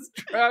ramps his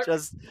truck.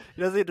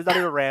 He doesn't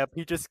even ramp.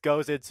 He just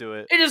goes into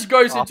it. He just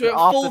goes into it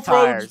full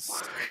tires.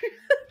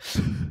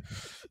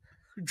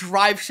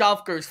 Drive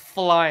shaft goes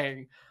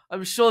flying.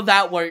 I'm sure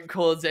that won't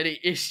cause any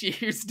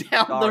issues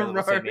down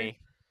the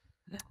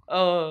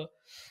road.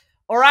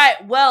 All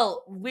right,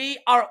 well, we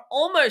are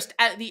almost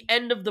at the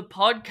end of the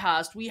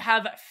podcast. We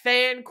have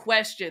fan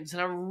questions,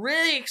 and I'm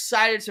really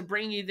excited to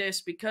bring you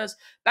this because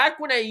back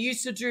when I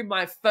used to do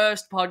my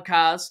first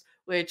podcast,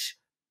 which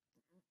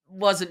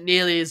wasn't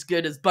nearly as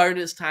good as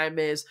bonus time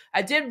is,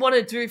 I did want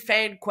to do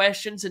fan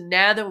questions, and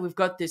now that we've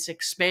got this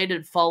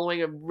expanded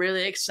following, I'm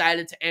really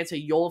excited to answer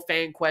your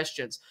fan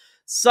questions.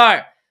 So,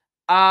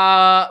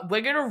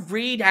 we're going to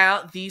read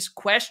out these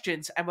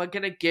questions and we're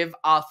going to give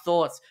our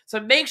thoughts. So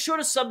make sure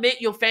to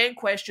submit your fan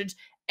questions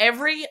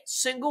every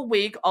single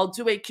week. I'll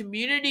do a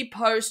community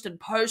post and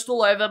post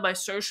all over my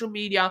social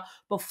media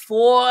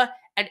before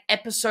an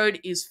episode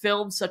is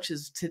filmed, such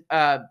as,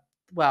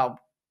 well,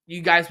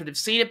 you guys would have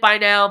seen it by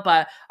now,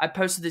 but I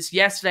posted this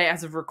yesterday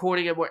as of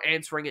recording and we're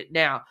answering it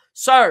now.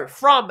 So,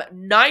 from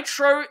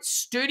Nitro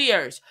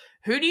Studios,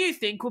 who do you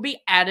think will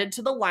be added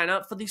to the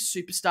lineup for the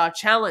Superstar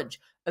Challenge?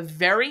 A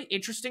very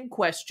interesting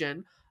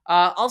question.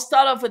 I'll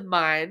start off with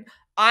mine.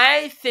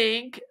 I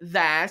think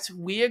that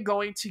we are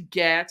going to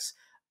get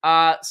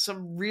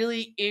some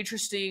really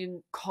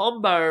interesting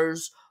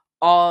combos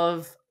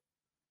of,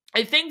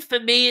 I think for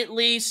me at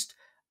least,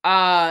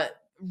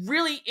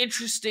 really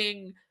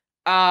interesting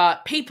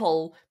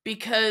people,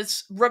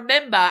 because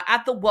remember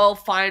at the World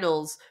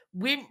Finals,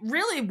 we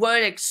really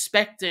weren't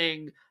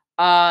expecting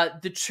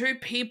the two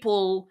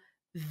people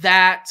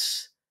that,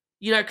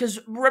 because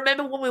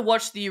remember when we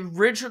watched the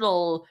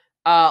original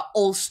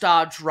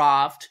All-Star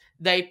draft,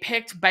 they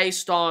picked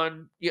based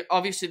on,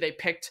 obviously they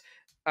picked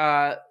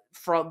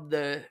from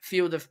the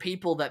field of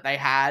people that they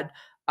had,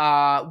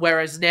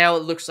 whereas now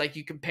it looks like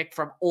you can pick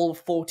from all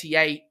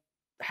 48,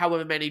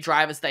 however many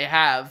drivers they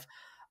have.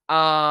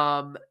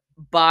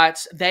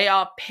 But they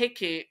are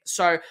picking.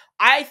 So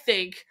I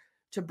think,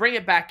 to bring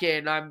it back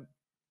in, I'm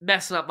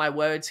messing up my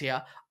words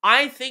here.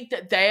 I think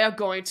that they are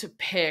going to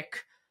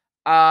pick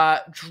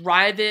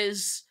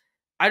drivers.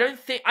 I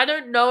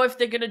don't know if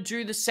they're going to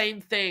do the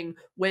same thing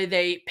where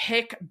they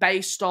pick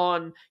based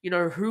on,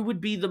 who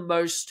would be the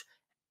most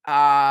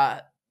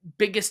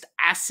biggest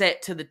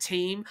asset to the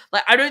team.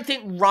 Like, I don't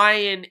think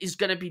Ryan is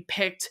going to be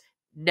picked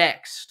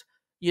next,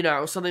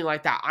 something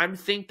like that. I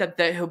think that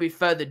he'll be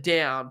further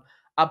down.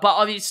 But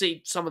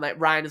obviously, someone like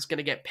Ryan is going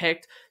to get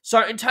picked.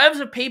 So, in terms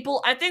of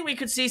people, I think we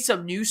could see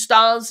some new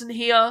stars in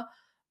here.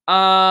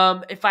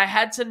 If I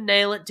had to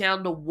nail it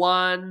down to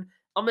one,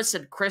 I almost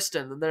said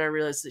Kristen, and then I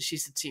realized that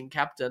she's the team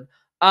captain.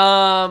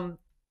 God,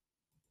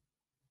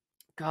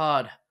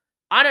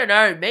 I don't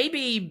know.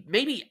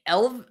 Maybe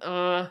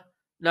no,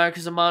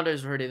 because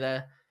Amando's already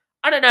there.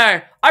 I don't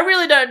know. I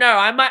really don't know.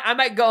 I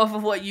might go off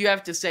of what you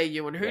have to say,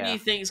 Ewan. Who do you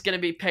think is going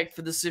to be picked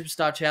for the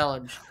Superstar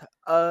Challenge?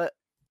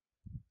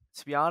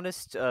 To be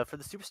honest, for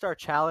the Superstar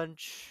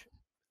Challenge,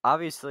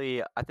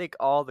 obviously, I think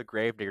all the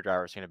Gravedigger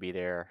drivers are going to be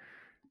there.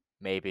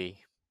 Maybe.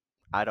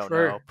 I don't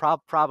know.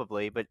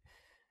 Probably, but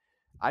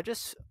I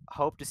just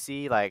hope to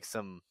see, like,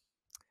 some...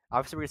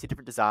 Obviously, we're going to see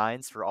different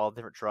designs for all the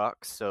different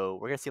trucks, so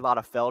we're going to see a lot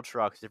of Feld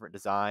trucks, different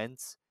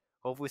designs.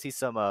 Hopefully, we see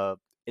some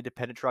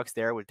independent trucks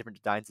there with different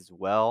designs as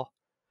well.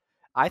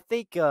 I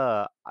think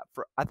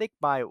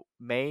my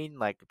main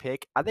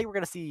pick. I think we're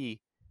gonna see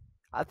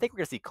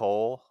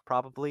Cole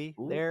probably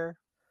there,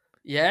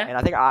 Yeah. and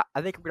I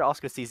think we're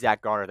also gonna see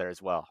Zach Garner there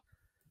as well.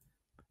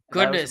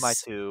 Goodness, those are my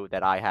two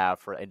that I have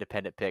for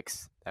independent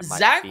picks.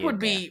 Zach would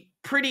be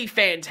pretty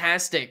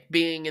fantastic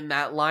being in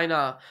that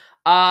lineup.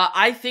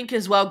 I think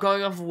as well,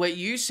 going off of what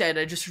you said,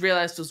 I just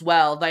realized as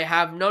well, they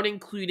have, not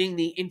including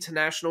the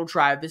international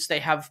drivers, they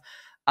have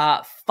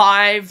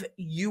 5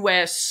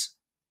 US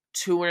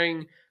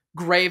touring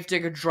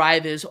Gravedigger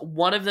drivers.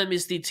 One of them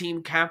is the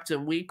team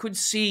captain. We could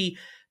see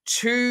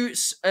two,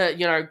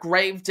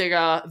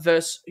 Gravedigger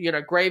versus,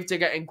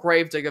 Gravedigger and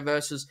Gravedigger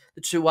versus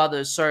the two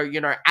others. So,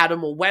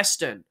 Adam or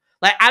Weston.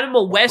 Like, Adam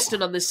or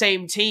Weston on the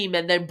same team,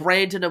 and then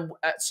Brandon and,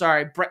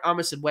 I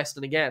almost said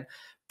Weston again.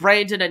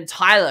 Brandon and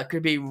Tyler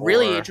could be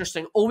really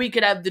interesting. Or we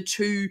could have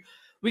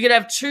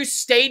two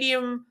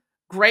stadium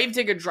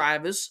Gravedigger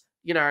drivers,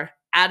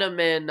 Adam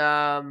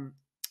and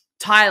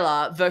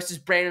Tyler versus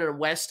Brandon and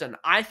Weston.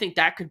 I think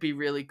that could be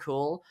really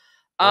cool.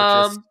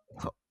 Or just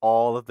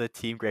all of the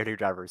team Gravedigger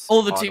drivers.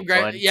 All the team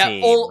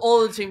Gravedigger,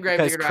 all the team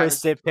Gravedigger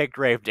drivers. Because Kristen picked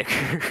Gravedigger.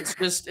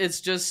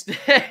 It's just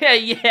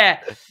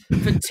yeah.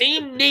 For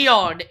Team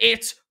Neon,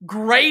 it's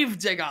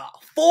Gravedigger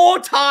 4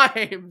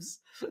 times.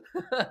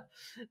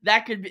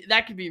 That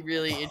could be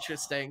really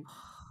interesting.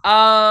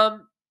 Yeah.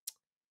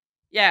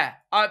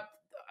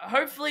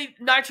 Hopefully,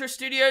 Nitro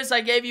Studios, I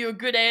gave you a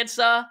good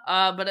answer,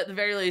 but at the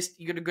very least,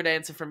 you got a good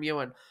answer from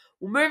Ewan.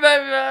 We'll move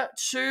over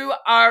to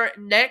our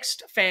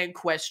next fan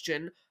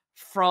question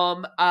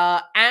from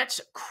at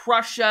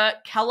Crusher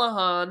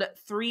Callahan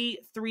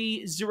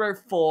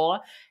 3304.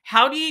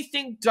 How do you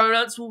think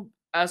donuts will...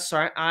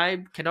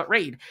 I cannot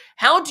read.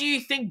 How do you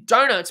think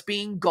donuts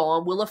being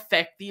gone will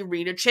affect the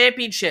arena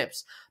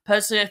championships?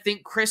 Personally, I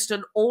think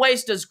Kristen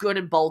always does good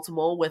in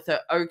Baltimore with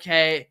her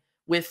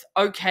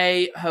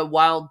her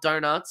wild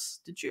donuts.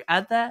 Did you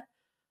add that?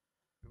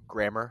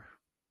 Grammar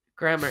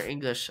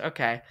English.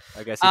 Okay.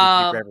 I guess you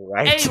did grammar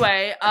right.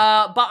 Anyway,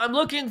 but I'm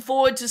looking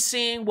forward to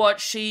seeing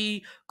what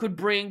she could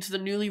bring to the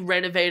newly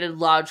renovated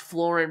large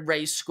floor and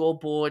raised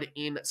scoreboard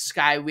in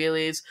Sky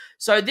Wheelies.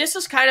 So this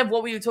is kind of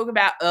what we were talking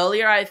about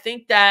earlier. I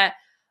think that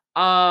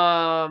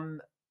that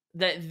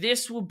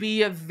this will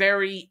be a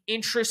very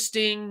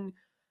interesting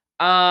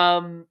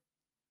it'll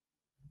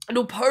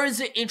pose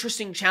an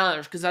interesting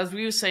challenge, because as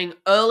we were saying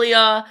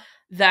earlier,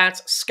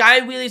 that Sky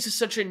Wheelies is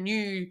such a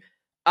new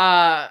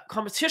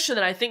competition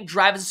that I think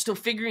drivers are still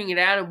figuring it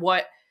out, and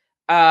what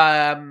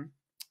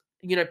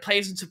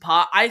plays into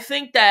part. I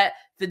think that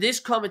for this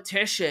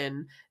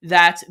competition,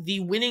 that the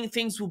winning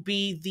things will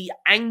be the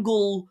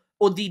angle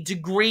or the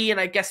degree and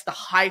I guess the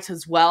height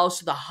as well.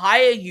 So the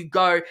higher you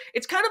go,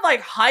 it's kind of like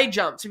high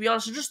jump, to be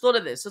honest. I just thought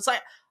of this. It's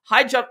like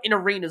high jump in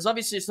arenas.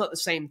 Obviously, it's not the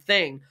same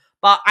thing,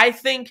 but I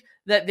think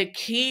that the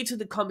key to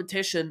the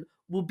competition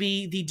will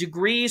be the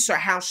degree, so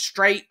how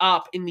straight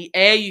up in the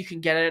air you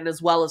can get it, and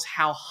as well as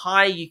how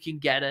high you can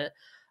get it.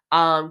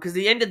 Because at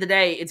the end of the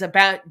day, it's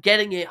about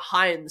getting it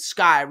high in the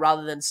sky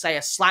rather than, say,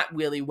 a slat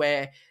wheelie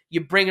where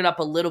you bring it up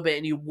a little bit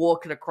and you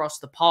walk it across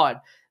the pod.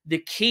 The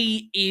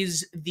key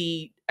is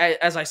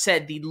as I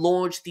said, the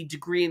launch, the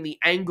degree, and the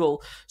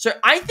angle. So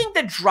I think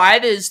the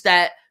drivers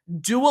that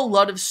do a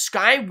lot of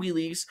sky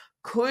wheelies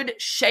could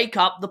shake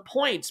up the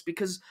points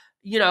because,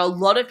 a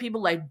lot of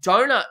people like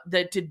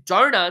that did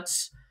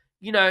donuts,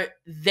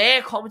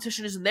 their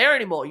competition isn't there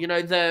anymore.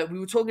 We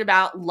were talking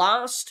about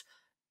last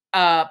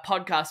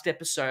podcast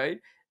episode,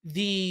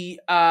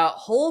 the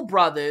Hall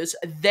brothers,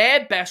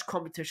 their best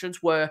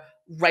competitions were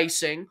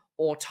racing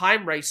or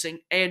time racing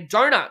and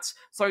donuts.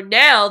 So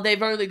now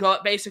they've only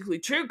got basically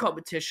 2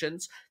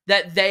 competitions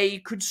that they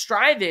could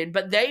strive in,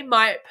 but they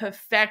might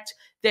perfect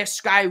their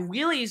sky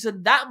wheelies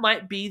and that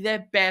might be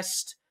their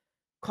best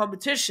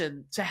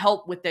competition to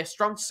help with their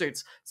strong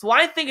suits. So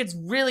I think it's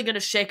really going to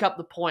shake up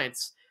the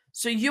points.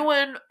 So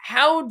Ewan,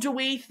 how do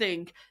we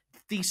think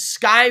the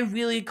sky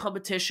wheelie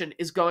competition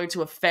is going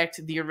to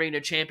affect the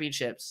arena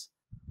championships?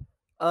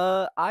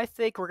 I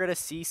think we're gonna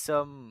see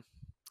some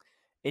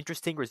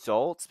interesting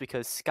results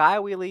because sky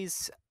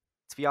wheelies,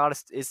 to be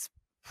honest, is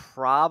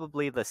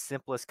probably the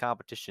simplest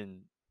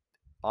competition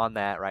on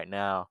that right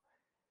now.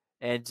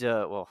 And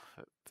well,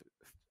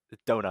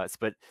 donuts,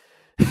 but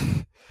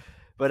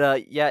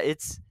yeah,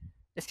 it's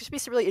gonna be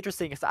really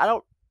interesting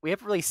because we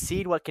haven't really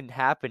seen what can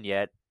happen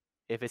yet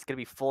if it's gonna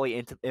be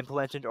fully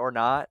implemented or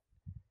not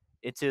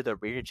into the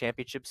region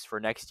championships for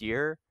next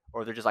year,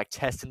 or they're just like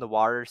testing the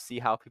water, see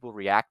how people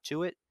react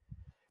to it.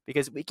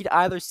 Because we could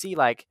either see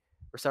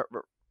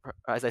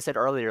as I said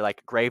earlier,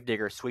 like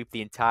Gravedigger sweep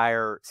the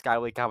entire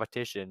Skyway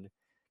competition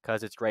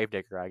because it's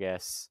Gravedigger, I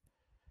guess,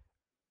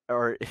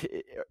 or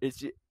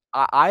it's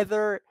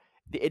either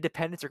the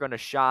independents are going to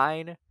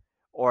shine,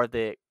 or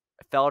the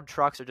Feld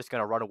trucks are just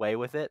going to run away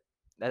with it.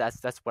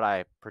 That's what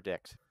I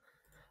predict.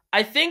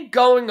 I think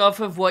going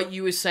off of what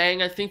you were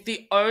saying, I think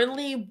the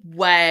only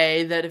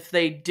way that if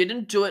they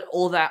didn't do it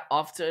all that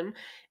often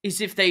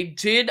is if they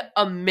did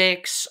a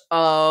mix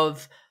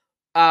of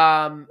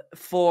they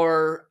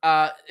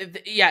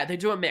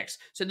do a mix.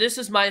 So this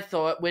is my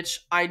thought,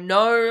 which I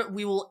know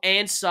we will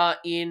answer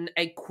in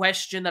a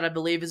question that I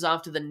believe is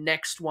after the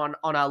next one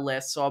on our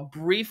list. So I'll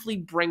briefly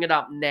bring it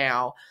up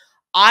now.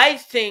 I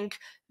think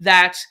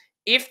that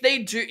if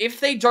they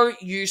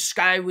don't use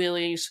sky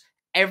wheelies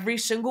every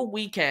single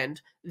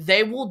weekend,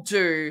 they will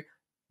do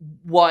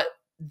what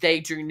they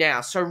do now.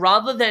 So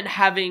rather than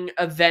having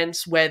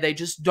events where they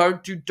just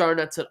don't do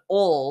donuts at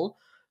all,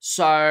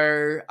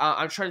 so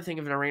I'm trying to think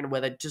of an arena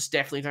where they just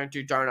definitely don't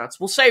do donuts.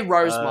 We'll say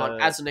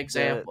Rosemont as an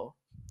example.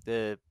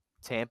 The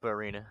Tampa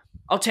Arena.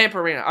 Oh, Tampa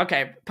Arena.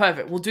 Okay,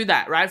 perfect. We'll do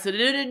that, right? So they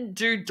didn't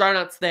do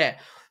donuts there.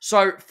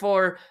 So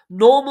for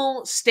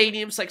normal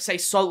stadiums like, say,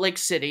 Salt Lake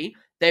City,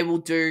 they will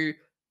do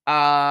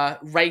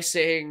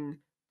racing,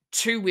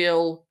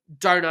 2-wheel,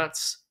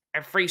 donuts,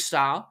 and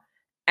freestyle.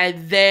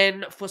 And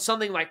then for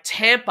something like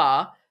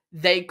Tampa,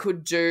 they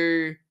could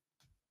do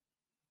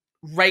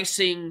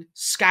racing,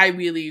 sky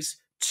wheelies,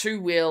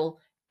 2-wheel,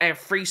 and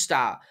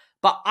freestyle.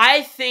 But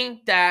I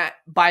think that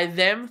by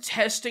them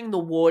testing the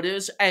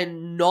waters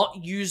and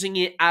not using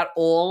it at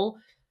all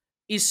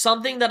is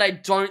something that I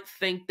don't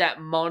think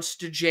that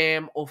Monster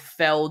Jam or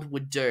Feld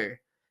would do.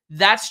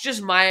 That's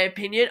just my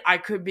opinion. I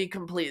could be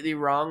completely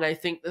wrong. I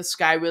think the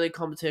Sky Wheelie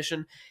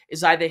competition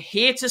is either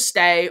here to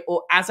stay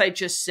or, as I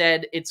just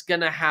said, it's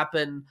going to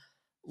happen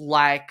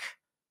like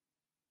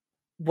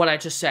what I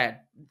just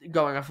said,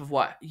 going off of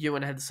what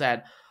Ewan had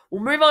said.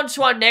 We'll move on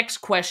to our next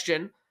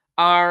question.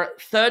 Our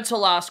third to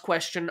last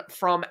question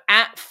from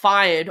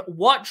 @Fired.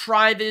 What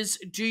drivers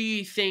do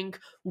you think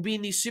will be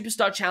in the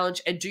Superstar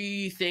Challenge, and do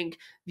you think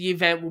the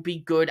event will be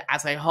good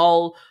as a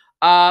whole?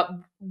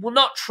 We'll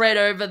not tread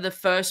over the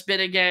first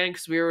bit again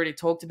because we already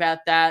talked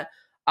about that.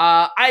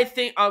 I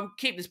think I'll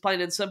keep this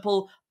plain and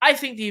simple. I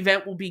think the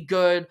event will be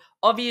good.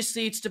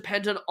 Obviously, it's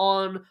dependent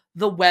on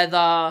the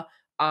weather.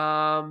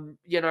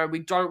 We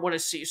don't want to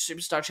see a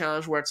Superstar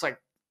Challenge where it's like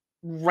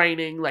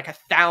raining like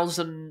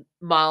 1,000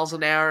 miles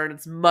an hour and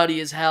it's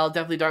muddy as hell.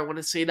 Definitely don't want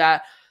to see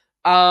that.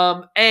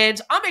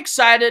 And I'm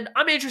excited.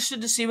 I'm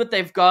interested to see what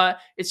they've got.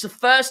 It's the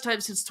first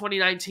time since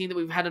 2019 that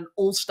we've had an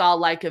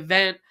all-star-like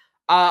event.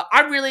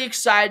 I'm really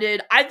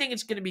excited. I think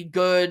it's going to be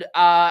good.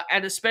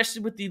 And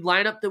especially with the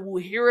lineup that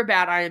we'll hear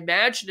about, I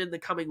imagine, in the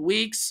coming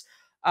weeks.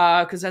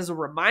 Because as a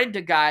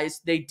reminder, guys,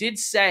 they did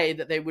say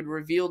that they would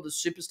reveal the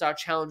Superstar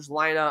Challenge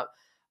lineup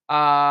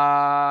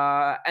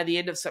at the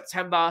end of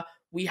September.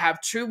 We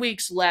have 2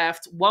 weeks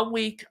left. 1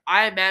 week,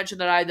 I imagine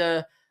that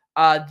either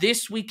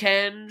this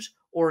weekend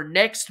or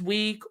next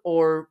week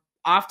or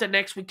after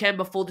next weekend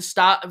before the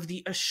start of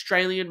the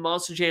Australian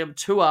Monster Jam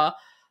Tour,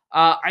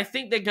 I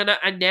think they're going to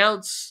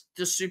announce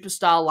the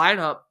Superstar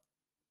lineup.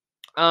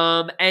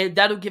 And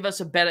that'll give us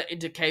a better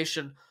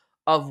indication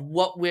of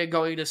what we're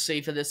going to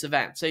see for this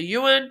event. So,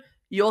 Ewan,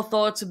 your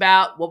thoughts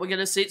about what we're going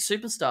to see at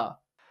Superstar?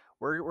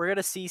 We're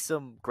gonna see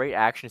some great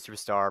action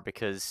Superstar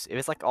because if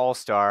it's like All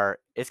Star,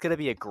 it's gonna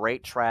be a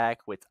great track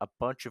with a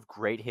bunch of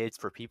great hits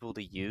for people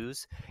to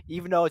use.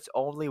 Even though it's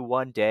only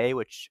one day,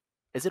 which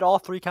is it all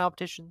 3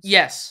 competitions?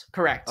 Yes,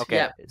 correct. Okay,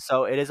 Yeah.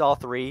 so it is all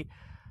 3.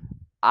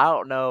 I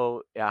don't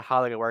know how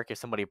they're gonna work if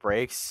somebody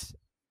breaks.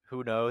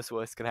 Who knows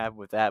what's gonna happen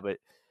with that? But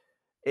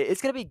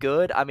it's gonna be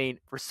good. I mean,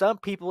 for some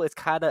people, it's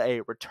kind of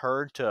a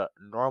return to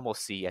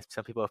normalcy, as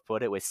some people have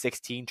put it, with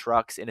 16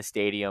 trucks in a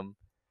stadium.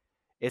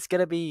 It's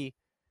gonna be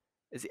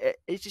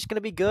it's just gonna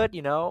be good,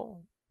 you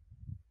know.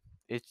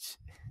 It's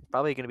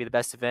probably gonna be the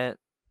best event,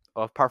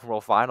 apart from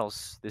World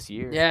Finals this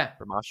year Yeah.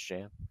 for Monster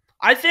Jam.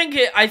 I think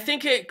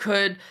it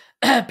could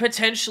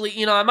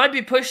potentially, I might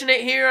be pushing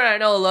it here. I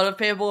know a lot of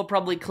people will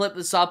probably clip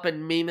this up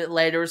and meme it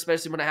later,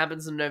 especially when it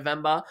happens in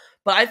November.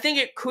 But I think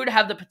it could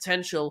have the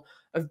potential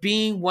of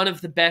being one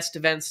of the best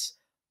events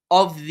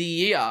of the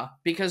year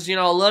because, a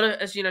lot of,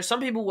 as some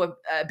people were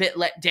a bit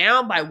let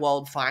down by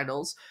World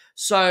Finals.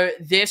 So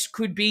this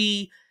could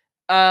be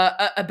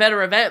a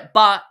better event,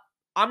 but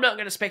I'm not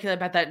going to speculate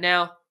about that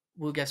now.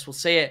 We'll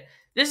see it.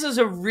 This is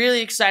a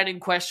really exciting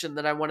question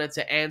that I wanted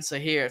to answer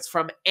here. It's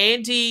from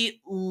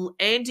Andy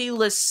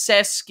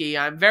Liseski.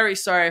 I'm very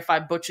sorry if I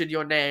butchered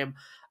your name.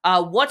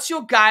 What's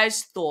your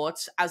guys'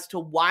 thoughts as to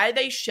why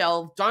they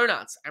shelved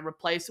donuts and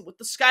replaced it with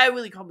the Sky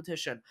Wheelie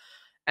competition?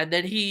 And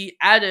then he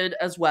added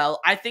as well,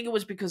 I think it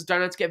was because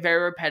donuts get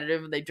very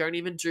repetitive and they don't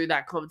even do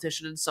that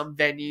competition in some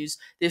venues.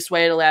 This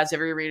way it allows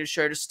every arena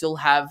show to still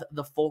have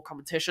the 4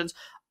 competitions.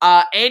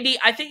 Andy,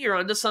 I think you're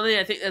onto something.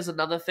 I think there's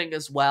another thing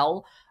as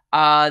well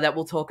that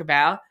we'll talk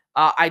about.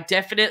 I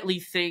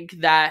definitely think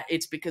that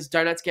it's because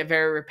donuts get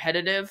very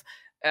repetitive.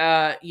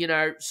 At the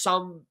end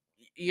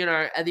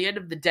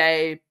of the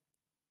day,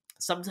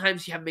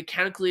 sometimes you have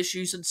mechanical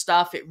issues and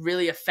stuff. It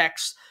really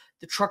affects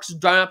the truck's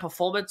donut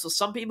performance, or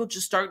some people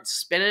just don't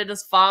spin it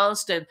as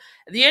fast. And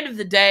at the end of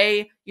the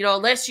day,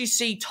 unless you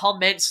see Tom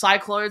Meent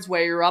Cyclones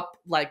where you're up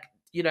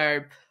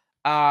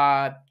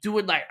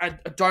doing like a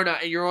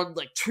donut and you're on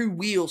like 2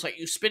 wheels, like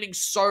you're spinning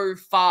so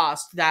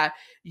fast that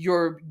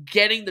you're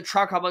getting the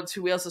truck up on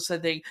 2 wheels or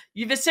something,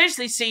 you've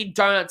essentially seen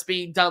donuts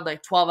being done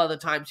like 12 other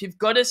times. You've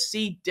got to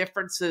see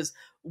differences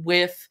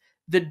with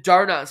the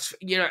donuts,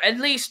 at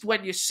least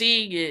when you're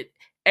seeing it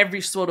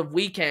every sort of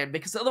weekend,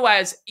 because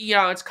otherwise,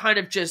 it's kind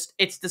of just,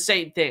 it's the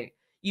same thing.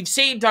 You've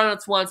seen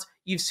donuts once,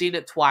 you've seen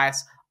it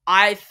twice.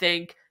 I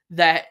think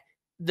that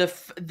the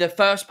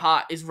first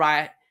part is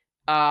right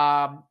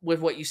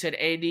with what you said,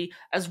 Andy,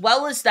 as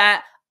well as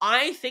that.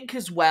 I think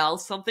as well,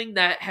 something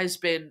that has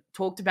been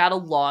talked about a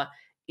lot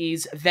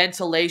is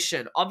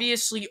ventilation.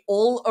 Obviously,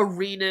 all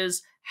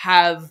arenas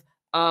have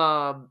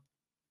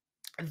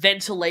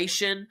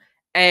ventilation,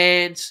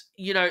 and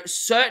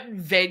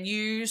certain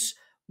venues,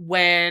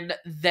 when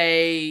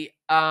they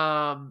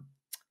have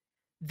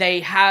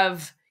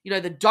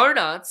the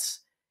donuts,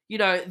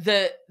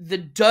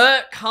 the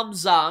dirt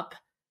comes up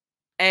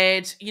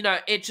and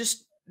it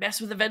just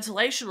mess with the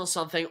ventilation or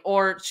something,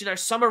 or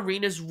some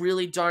arenas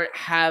really don't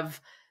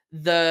have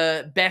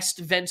the best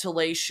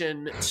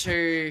ventilation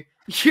to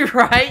you're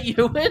right,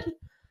 Ewan?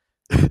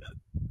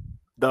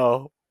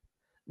 No,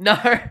 No.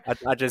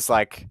 I just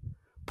like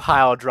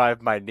pile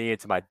drive my knee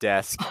into my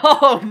desk.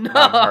 Oh I'm no.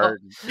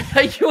 hurting.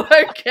 Are you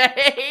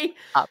okay?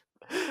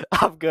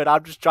 I'm good.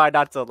 I'm just trying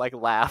not to like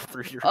laugh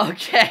through your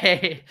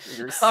Okay.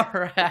 fingers. All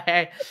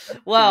right.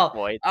 Well,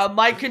 points.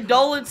 my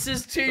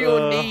condolences to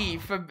your knee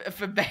for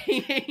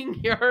banging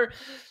your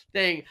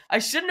thing. I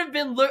shouldn't have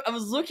been I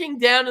was looking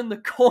down in the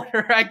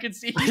corner. I could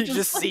see you You just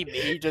just like, see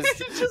me,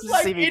 just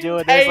like see me in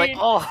doing this, like, pain.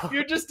 oh.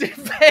 You're just in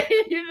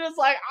pain. You're just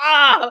like,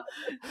 ah.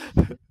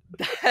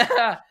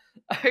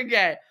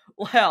 Okay.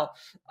 Well,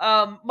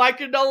 my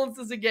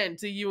condolences again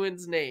to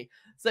Ewan's knee.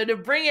 So to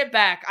bring it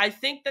back, I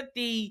think that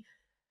the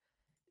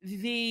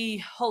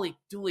holy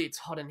dooly, it's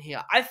hot in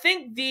here. I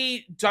think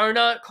the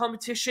donut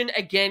competition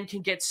again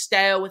can get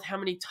stale with how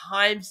many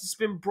times it's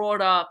been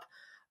brought up,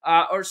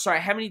 how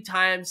many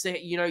times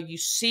that you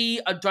see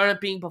a donut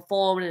being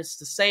performed and it's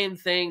the same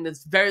thing.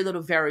 There's very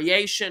little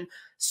variation.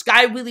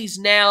 Sky Wheelies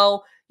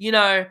now,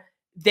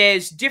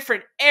 there's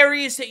different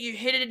areas that you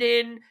hit it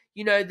in.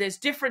 There's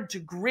different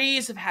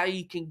degrees of how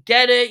you can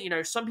get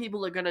it. Some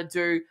people are gonna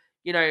do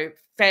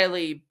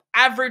fairly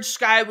average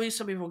Sky Wheelies.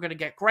 Some people are going to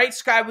get great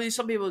Sky Wheelies.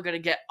 Some people are going to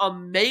get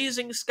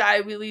amazing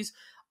Sky Wheelies.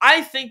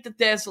 I think that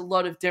there's a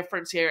lot of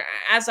difference here.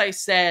 As I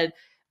said,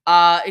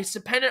 it's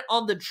dependent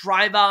on the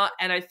driver,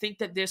 and I think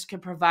that this can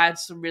provide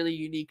some really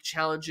unique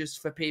challenges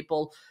for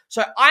people.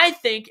 So I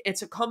think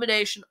it's a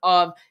combination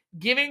of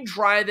giving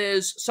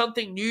drivers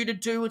something new to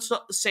do. It's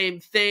not the same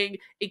thing.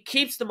 It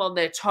keeps them on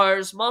their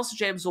toes. Monster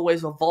Jam's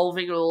always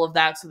evolving and all of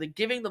that, so they're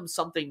giving them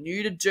something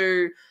new to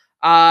do.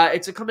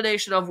 It's a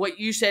combination of what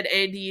you said,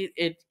 Andy.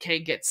 It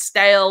can get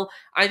stale.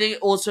 I think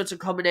also it's a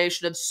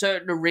combination of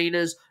certain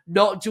arenas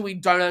not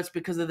doing donuts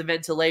because of the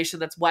ventilation.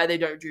 That's why they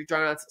don't do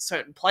donuts at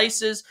certain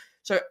places.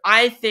 So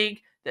I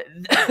think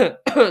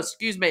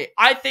excuse me,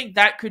 I think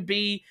that could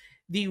be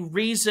the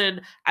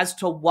reason as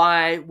to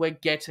why we're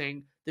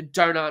getting the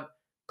donut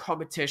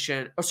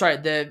competition, or sorry,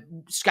 the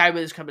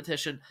Skywheelers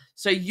competition.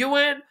 So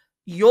Ewan,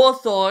 your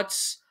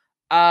thoughts.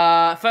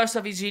 First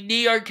off, is your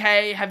knee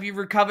okay? Have you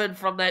recovered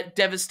from that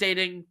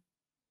devastating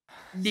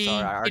Sorry,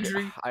 knee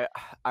injury? I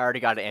already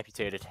got it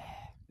amputated.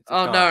 It's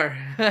Oh gone. no.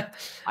 I All cut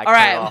it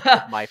right. off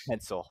with my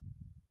pencil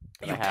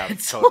that Your I have.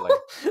 pencil? Totally.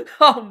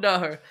 Oh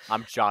no.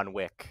 I'm John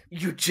Wick.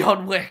 You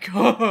John Wick.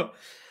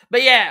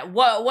 But yeah,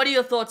 what are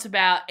your thoughts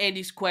about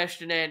Andy's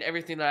question and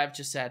everything that I've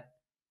just said?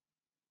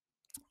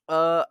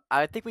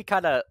 I think we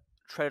kind of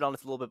treaded on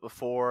this a little bit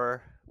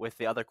before with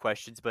the other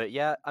questions, but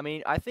yeah, I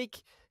mean, I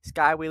think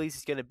Sky Wheelies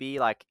is going to be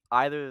like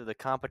either the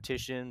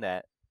competition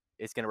that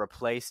is going to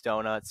replace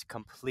donuts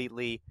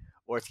completely,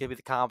 or it's going to be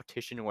the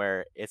competition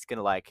where it's going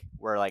to like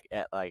we're like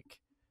at like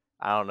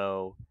I don't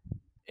know,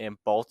 in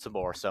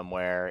Baltimore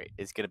somewhere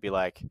is going to be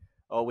like,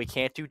 oh, we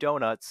can't do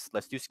donuts,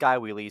 let's do Sky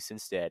Wheelies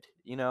instead,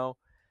 you know,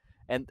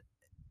 and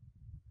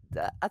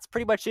that's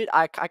pretty much it.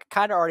 I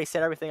kind of already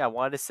said everything I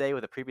wanted to say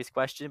with the previous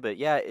question, but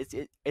yeah,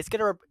 it's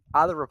gonna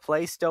either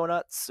replace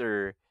donuts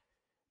or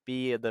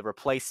be the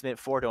replacement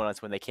for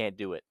donuts when they can't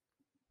do it.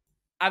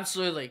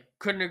 Absolutely.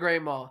 Couldn't agree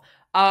more.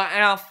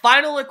 And our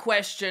final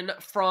question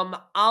from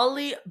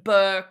Ali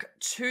Burke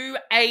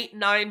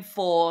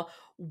 2894.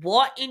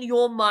 What in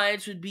your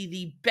minds would be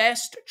the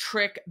best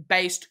trick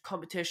based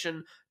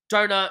competition?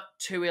 Donut,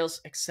 two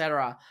wheels,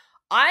 etc.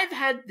 I've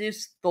had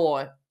this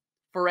thought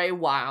for a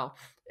while.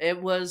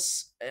 It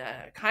was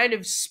kind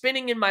of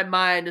spinning in my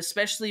mind,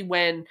 especially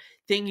when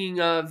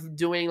thinking of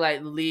doing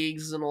like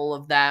leagues and all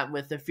of that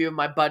with a few of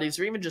my buddies,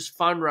 or even just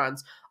fun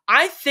runs.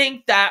 I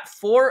think that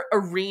for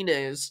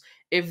arenas,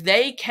 if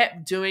they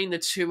kept doing the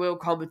two-wheel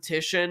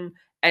competition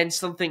and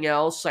something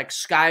else like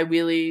Sky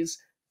Wheelies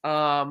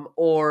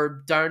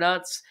or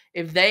Donuts,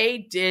 if they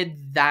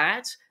did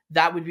that,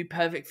 that would be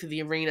perfect for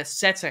the arena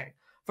setting.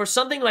 For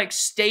something like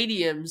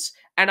stadiums,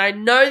 and I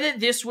know that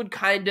this would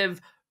kind of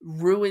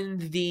ruin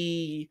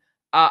the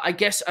I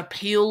guess,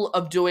 appeal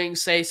of doing,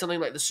 say, something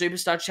like the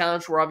Superstar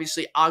Challenge, where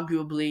obviously,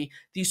 arguably,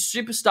 the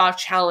Superstar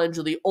Challenge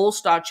or the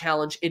All-Star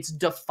Challenge, its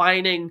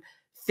defining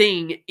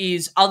thing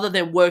is, other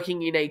than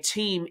working in a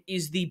team,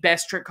 is the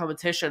best trick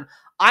competition.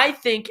 I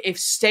think if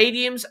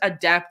stadiums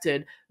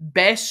adapted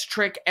best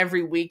trick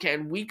every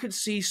weekend, we could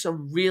see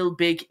some real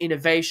big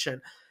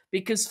innovation.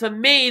 Because for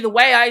me, the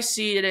way I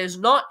see it is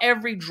not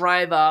every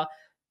driver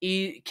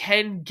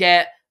can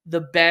get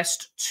the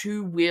best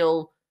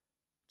two-wheel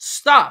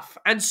stuff.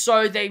 And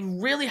so they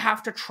really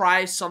have to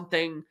try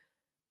something.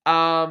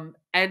 And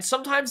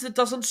sometimes it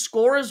doesn't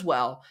score as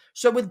well.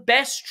 So with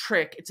best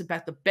trick, it's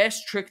about the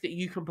best trick that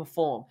you can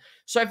perform.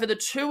 So for the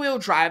two-wheel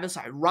drivers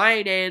like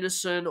Ryan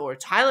Anderson or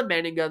Tyler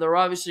Menninger, they're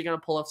obviously going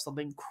to pull off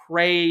something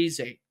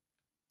crazy.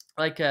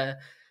 Like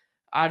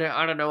I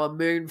don't know, a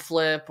moon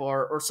flip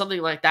or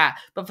something like that.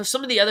 But for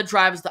some of the other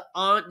drivers that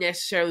aren't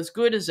necessarily as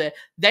good as it,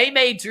 they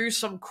may do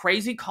some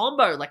crazy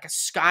combo, like a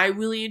sky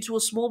wheelie into a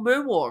small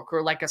moonwalk,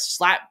 or like a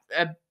slap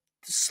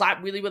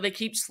wheelie where they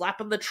keep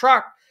slapping the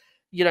truck.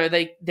 You know,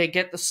 they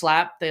get the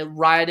slap, they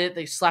ride it,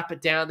 they slap it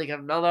down, they get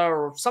another,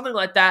 or something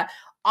like that.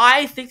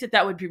 I think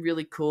that would be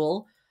really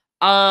cool.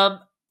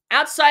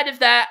 Outside of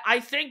that,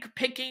 I think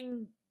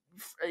picking,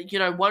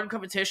 one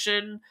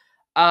competition,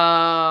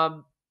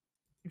 from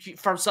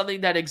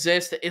something that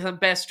exists that isn't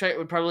best trick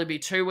would probably be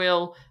two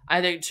wheel.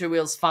 I think two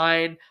wheel's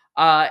fine.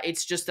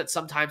 It's just that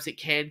sometimes it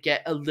can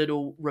get a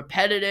little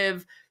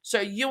repetitive.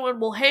 So Ewan,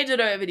 we'll hand it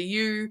over to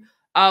you.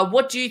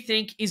 What do you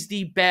think is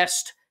the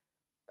best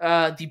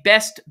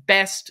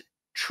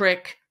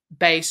trick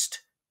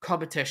based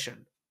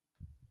competition?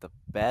 The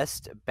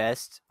best.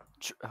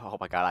 Oh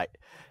my god!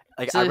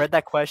 So, I read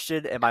that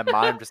question and my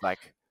mind just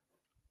like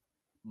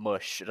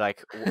mush.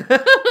 Like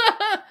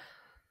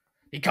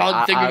you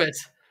can't think of it.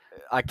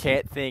 I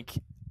can't think.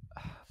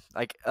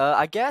 Like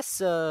I guess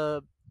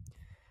the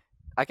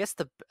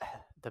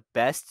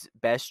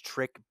best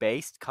trick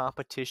based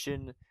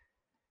competition.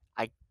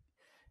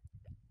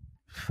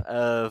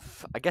 I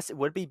guess it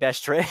would be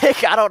best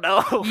trick. I don't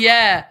know.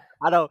 Yeah.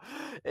 I don't.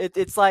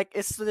 It's like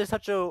there's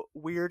such a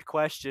weird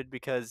question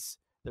because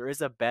there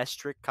is a best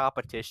trick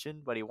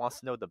competition, but he wants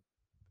to know the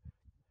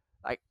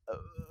like.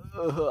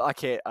 I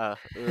can't.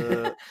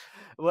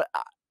 What?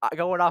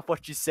 Going off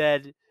what you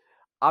said,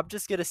 I'm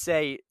just gonna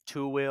say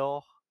two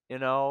wheel. You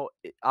know,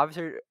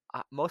 obviously,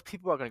 most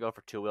people are gonna go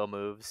for two wheel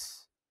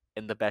moves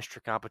in the best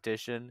trick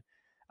competition,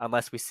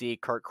 unless we see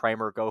Kurt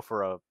Kramer go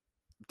for a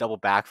double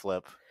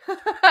backflip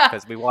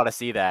because we want to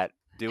see that.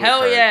 Do it,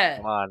 Hell Kurt. yeah!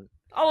 Come on.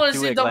 I want to Do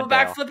see it, double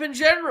Glendale. backflip in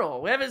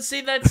general. We haven't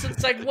seen that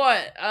since like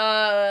what?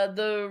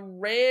 The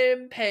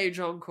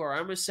Rampage Encore. I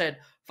almost said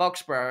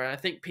Foxborough, and I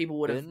think people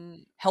would have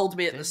held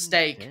me at the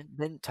stake.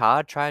 Didn't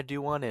Todd try to do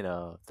one in the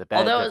Oh,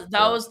 bed?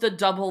 that was the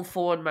double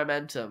forward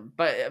momentum.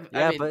 But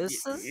Yeah, I mean, but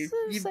it's the same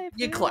you're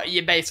thing. close.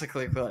 You're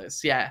basically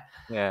close. Yeah.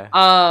 Yeah.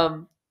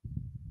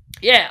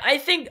 Yeah. I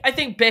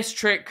think best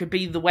trick could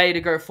be the way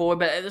to go forward,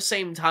 but at the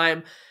same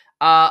time,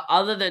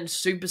 other than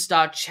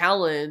Superstar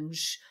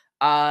Challenge,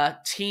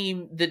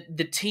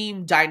 the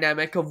team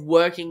dynamic of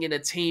working in a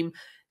team.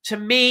 To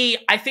me,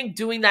 I think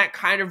doing that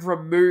kind of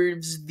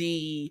removes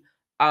the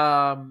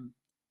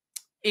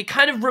it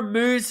kind of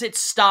removes its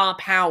star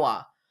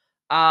power,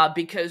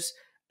 because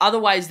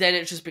otherwise then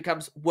it just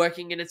becomes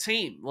working in a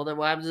team. Well, then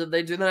what happens if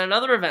they do that in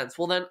other events?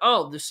 Well, then,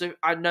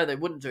 I know they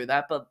wouldn't do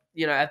that, but,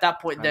 at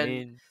that point, I then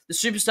mean, the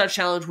Superstar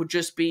Challenge would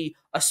just be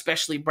a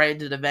specially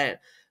branded event.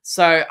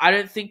 So I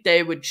don't think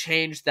they would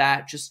change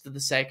that just for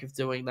the sake of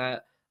doing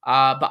that.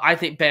 But I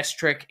think best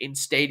trick in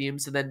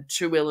stadiums and then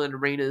 2 wheel in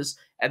arenas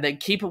and then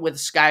keep it with the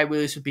Sky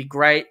Wheelies would be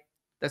great.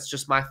 That's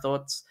just my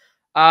thoughts.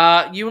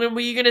 Ewan,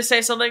 were you going to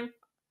say something?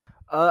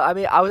 I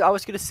mean, I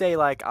was gonna say,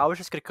 like, I was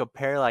just gonna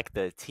compare, like,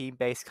 the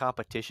team-based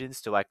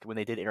competitions to, like, when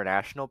they did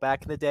international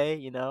back in the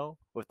day,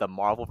 with the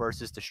Marvel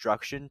versus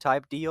Destruction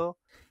type deal.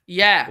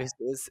 Yeah,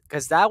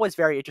 Because that was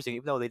very interesting.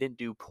 Even though they didn't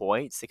do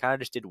points, they kind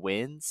of just did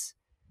wins.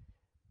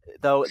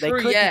 Though they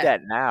true, could do yeah.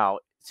 that now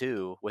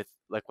too, with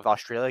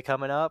Australia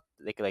coming up.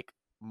 They could, like,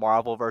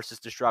 Marvel versus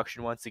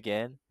Destruction once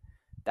again.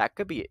 That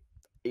could be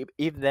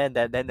even then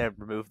they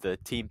remove the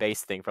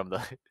team-based thing from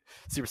the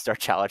Superstar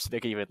Challenge to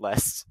make it even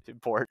less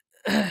important.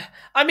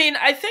 I mean,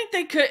 I think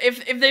they could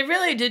if they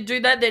really did do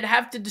that, they'd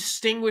have to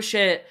distinguish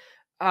it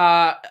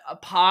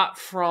apart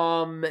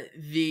from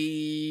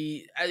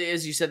the,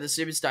 as you said, the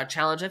Superstar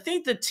Challenge. I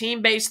think the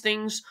team-based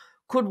things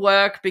could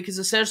work because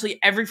essentially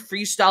every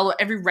freestyle or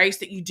every race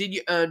that you did,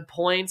 you earned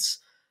points.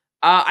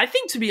 I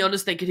think, to be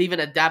honest, they could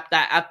even adapt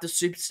that at the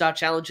Superstar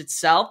Challenge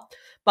itself,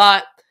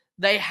 but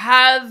they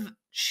have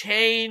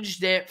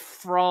changed it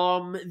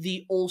from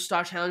the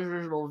All-Star Challenge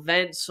original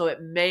event, so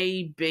it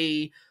may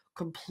be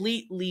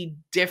completely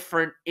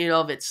different in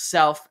of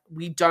itself.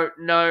 We don't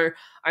know.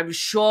 I'm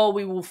sure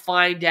we will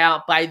find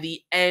out by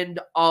the end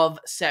of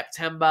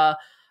September.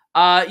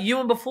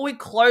 Ewan, before we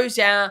close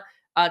out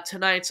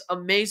tonight's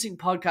amazing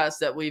podcast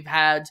that we've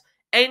had,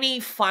 any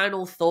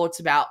final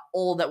thoughts about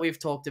all that we've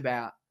talked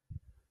about?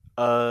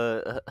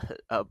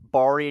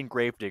 Bari and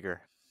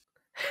Gravedigger.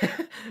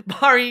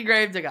 Bari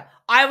Gravedigger.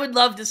 I would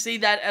love to see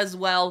that as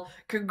well.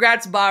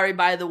 Congrats, Bari,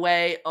 by the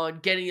way, on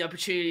getting the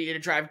opportunity to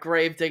drive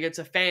Gravedigger. It's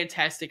a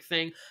fantastic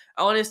thing.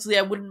 Honestly,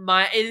 I wouldn't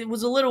mind. It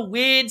was a little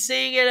weird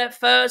seeing it at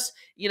first.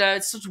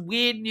 It's such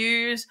weird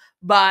news,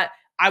 but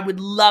I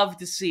would love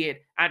to see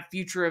it at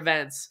future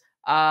events.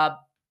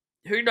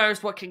 Who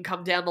knows what can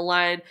come down the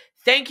line.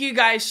 Thank you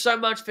guys so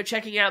much for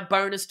checking out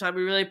Bonus Time.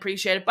 We really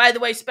appreciate it. By the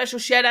way, special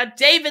shout out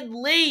David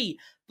Lee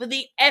for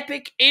the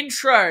epic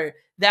intro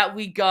that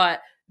we got.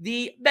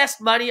 The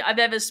best money I've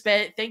ever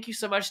spent. Thank you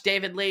so much,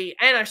 David Lee.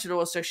 And I should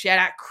also shout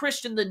out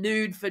Christian the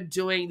Nude for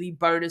doing the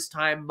Bonus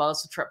Time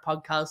Monster Truck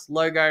Podcast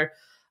logo.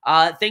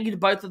 Thank you to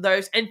both of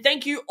those. And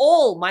thank you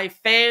all, my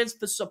fans,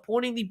 for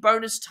supporting the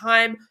Bonus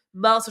Time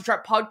Monster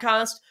Truck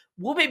Podcast.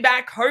 We'll be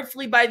back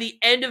hopefully by the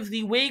end of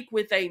the week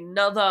with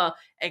another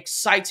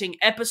exciting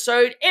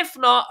episode. If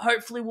not,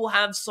 hopefully we'll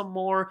have some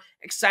more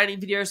exciting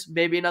videos,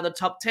 maybe another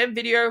top 10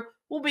 video.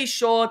 We'll be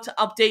sure to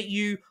update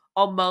you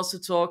on Monster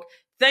Talk.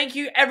 Thank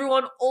you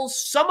everyone all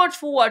so much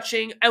for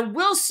watching, and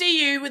we'll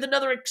see you with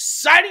another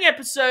exciting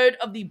episode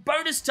of the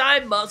Bonus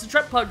Time Monster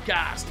Truck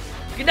Podcast.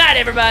 Good night,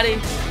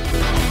 everybody.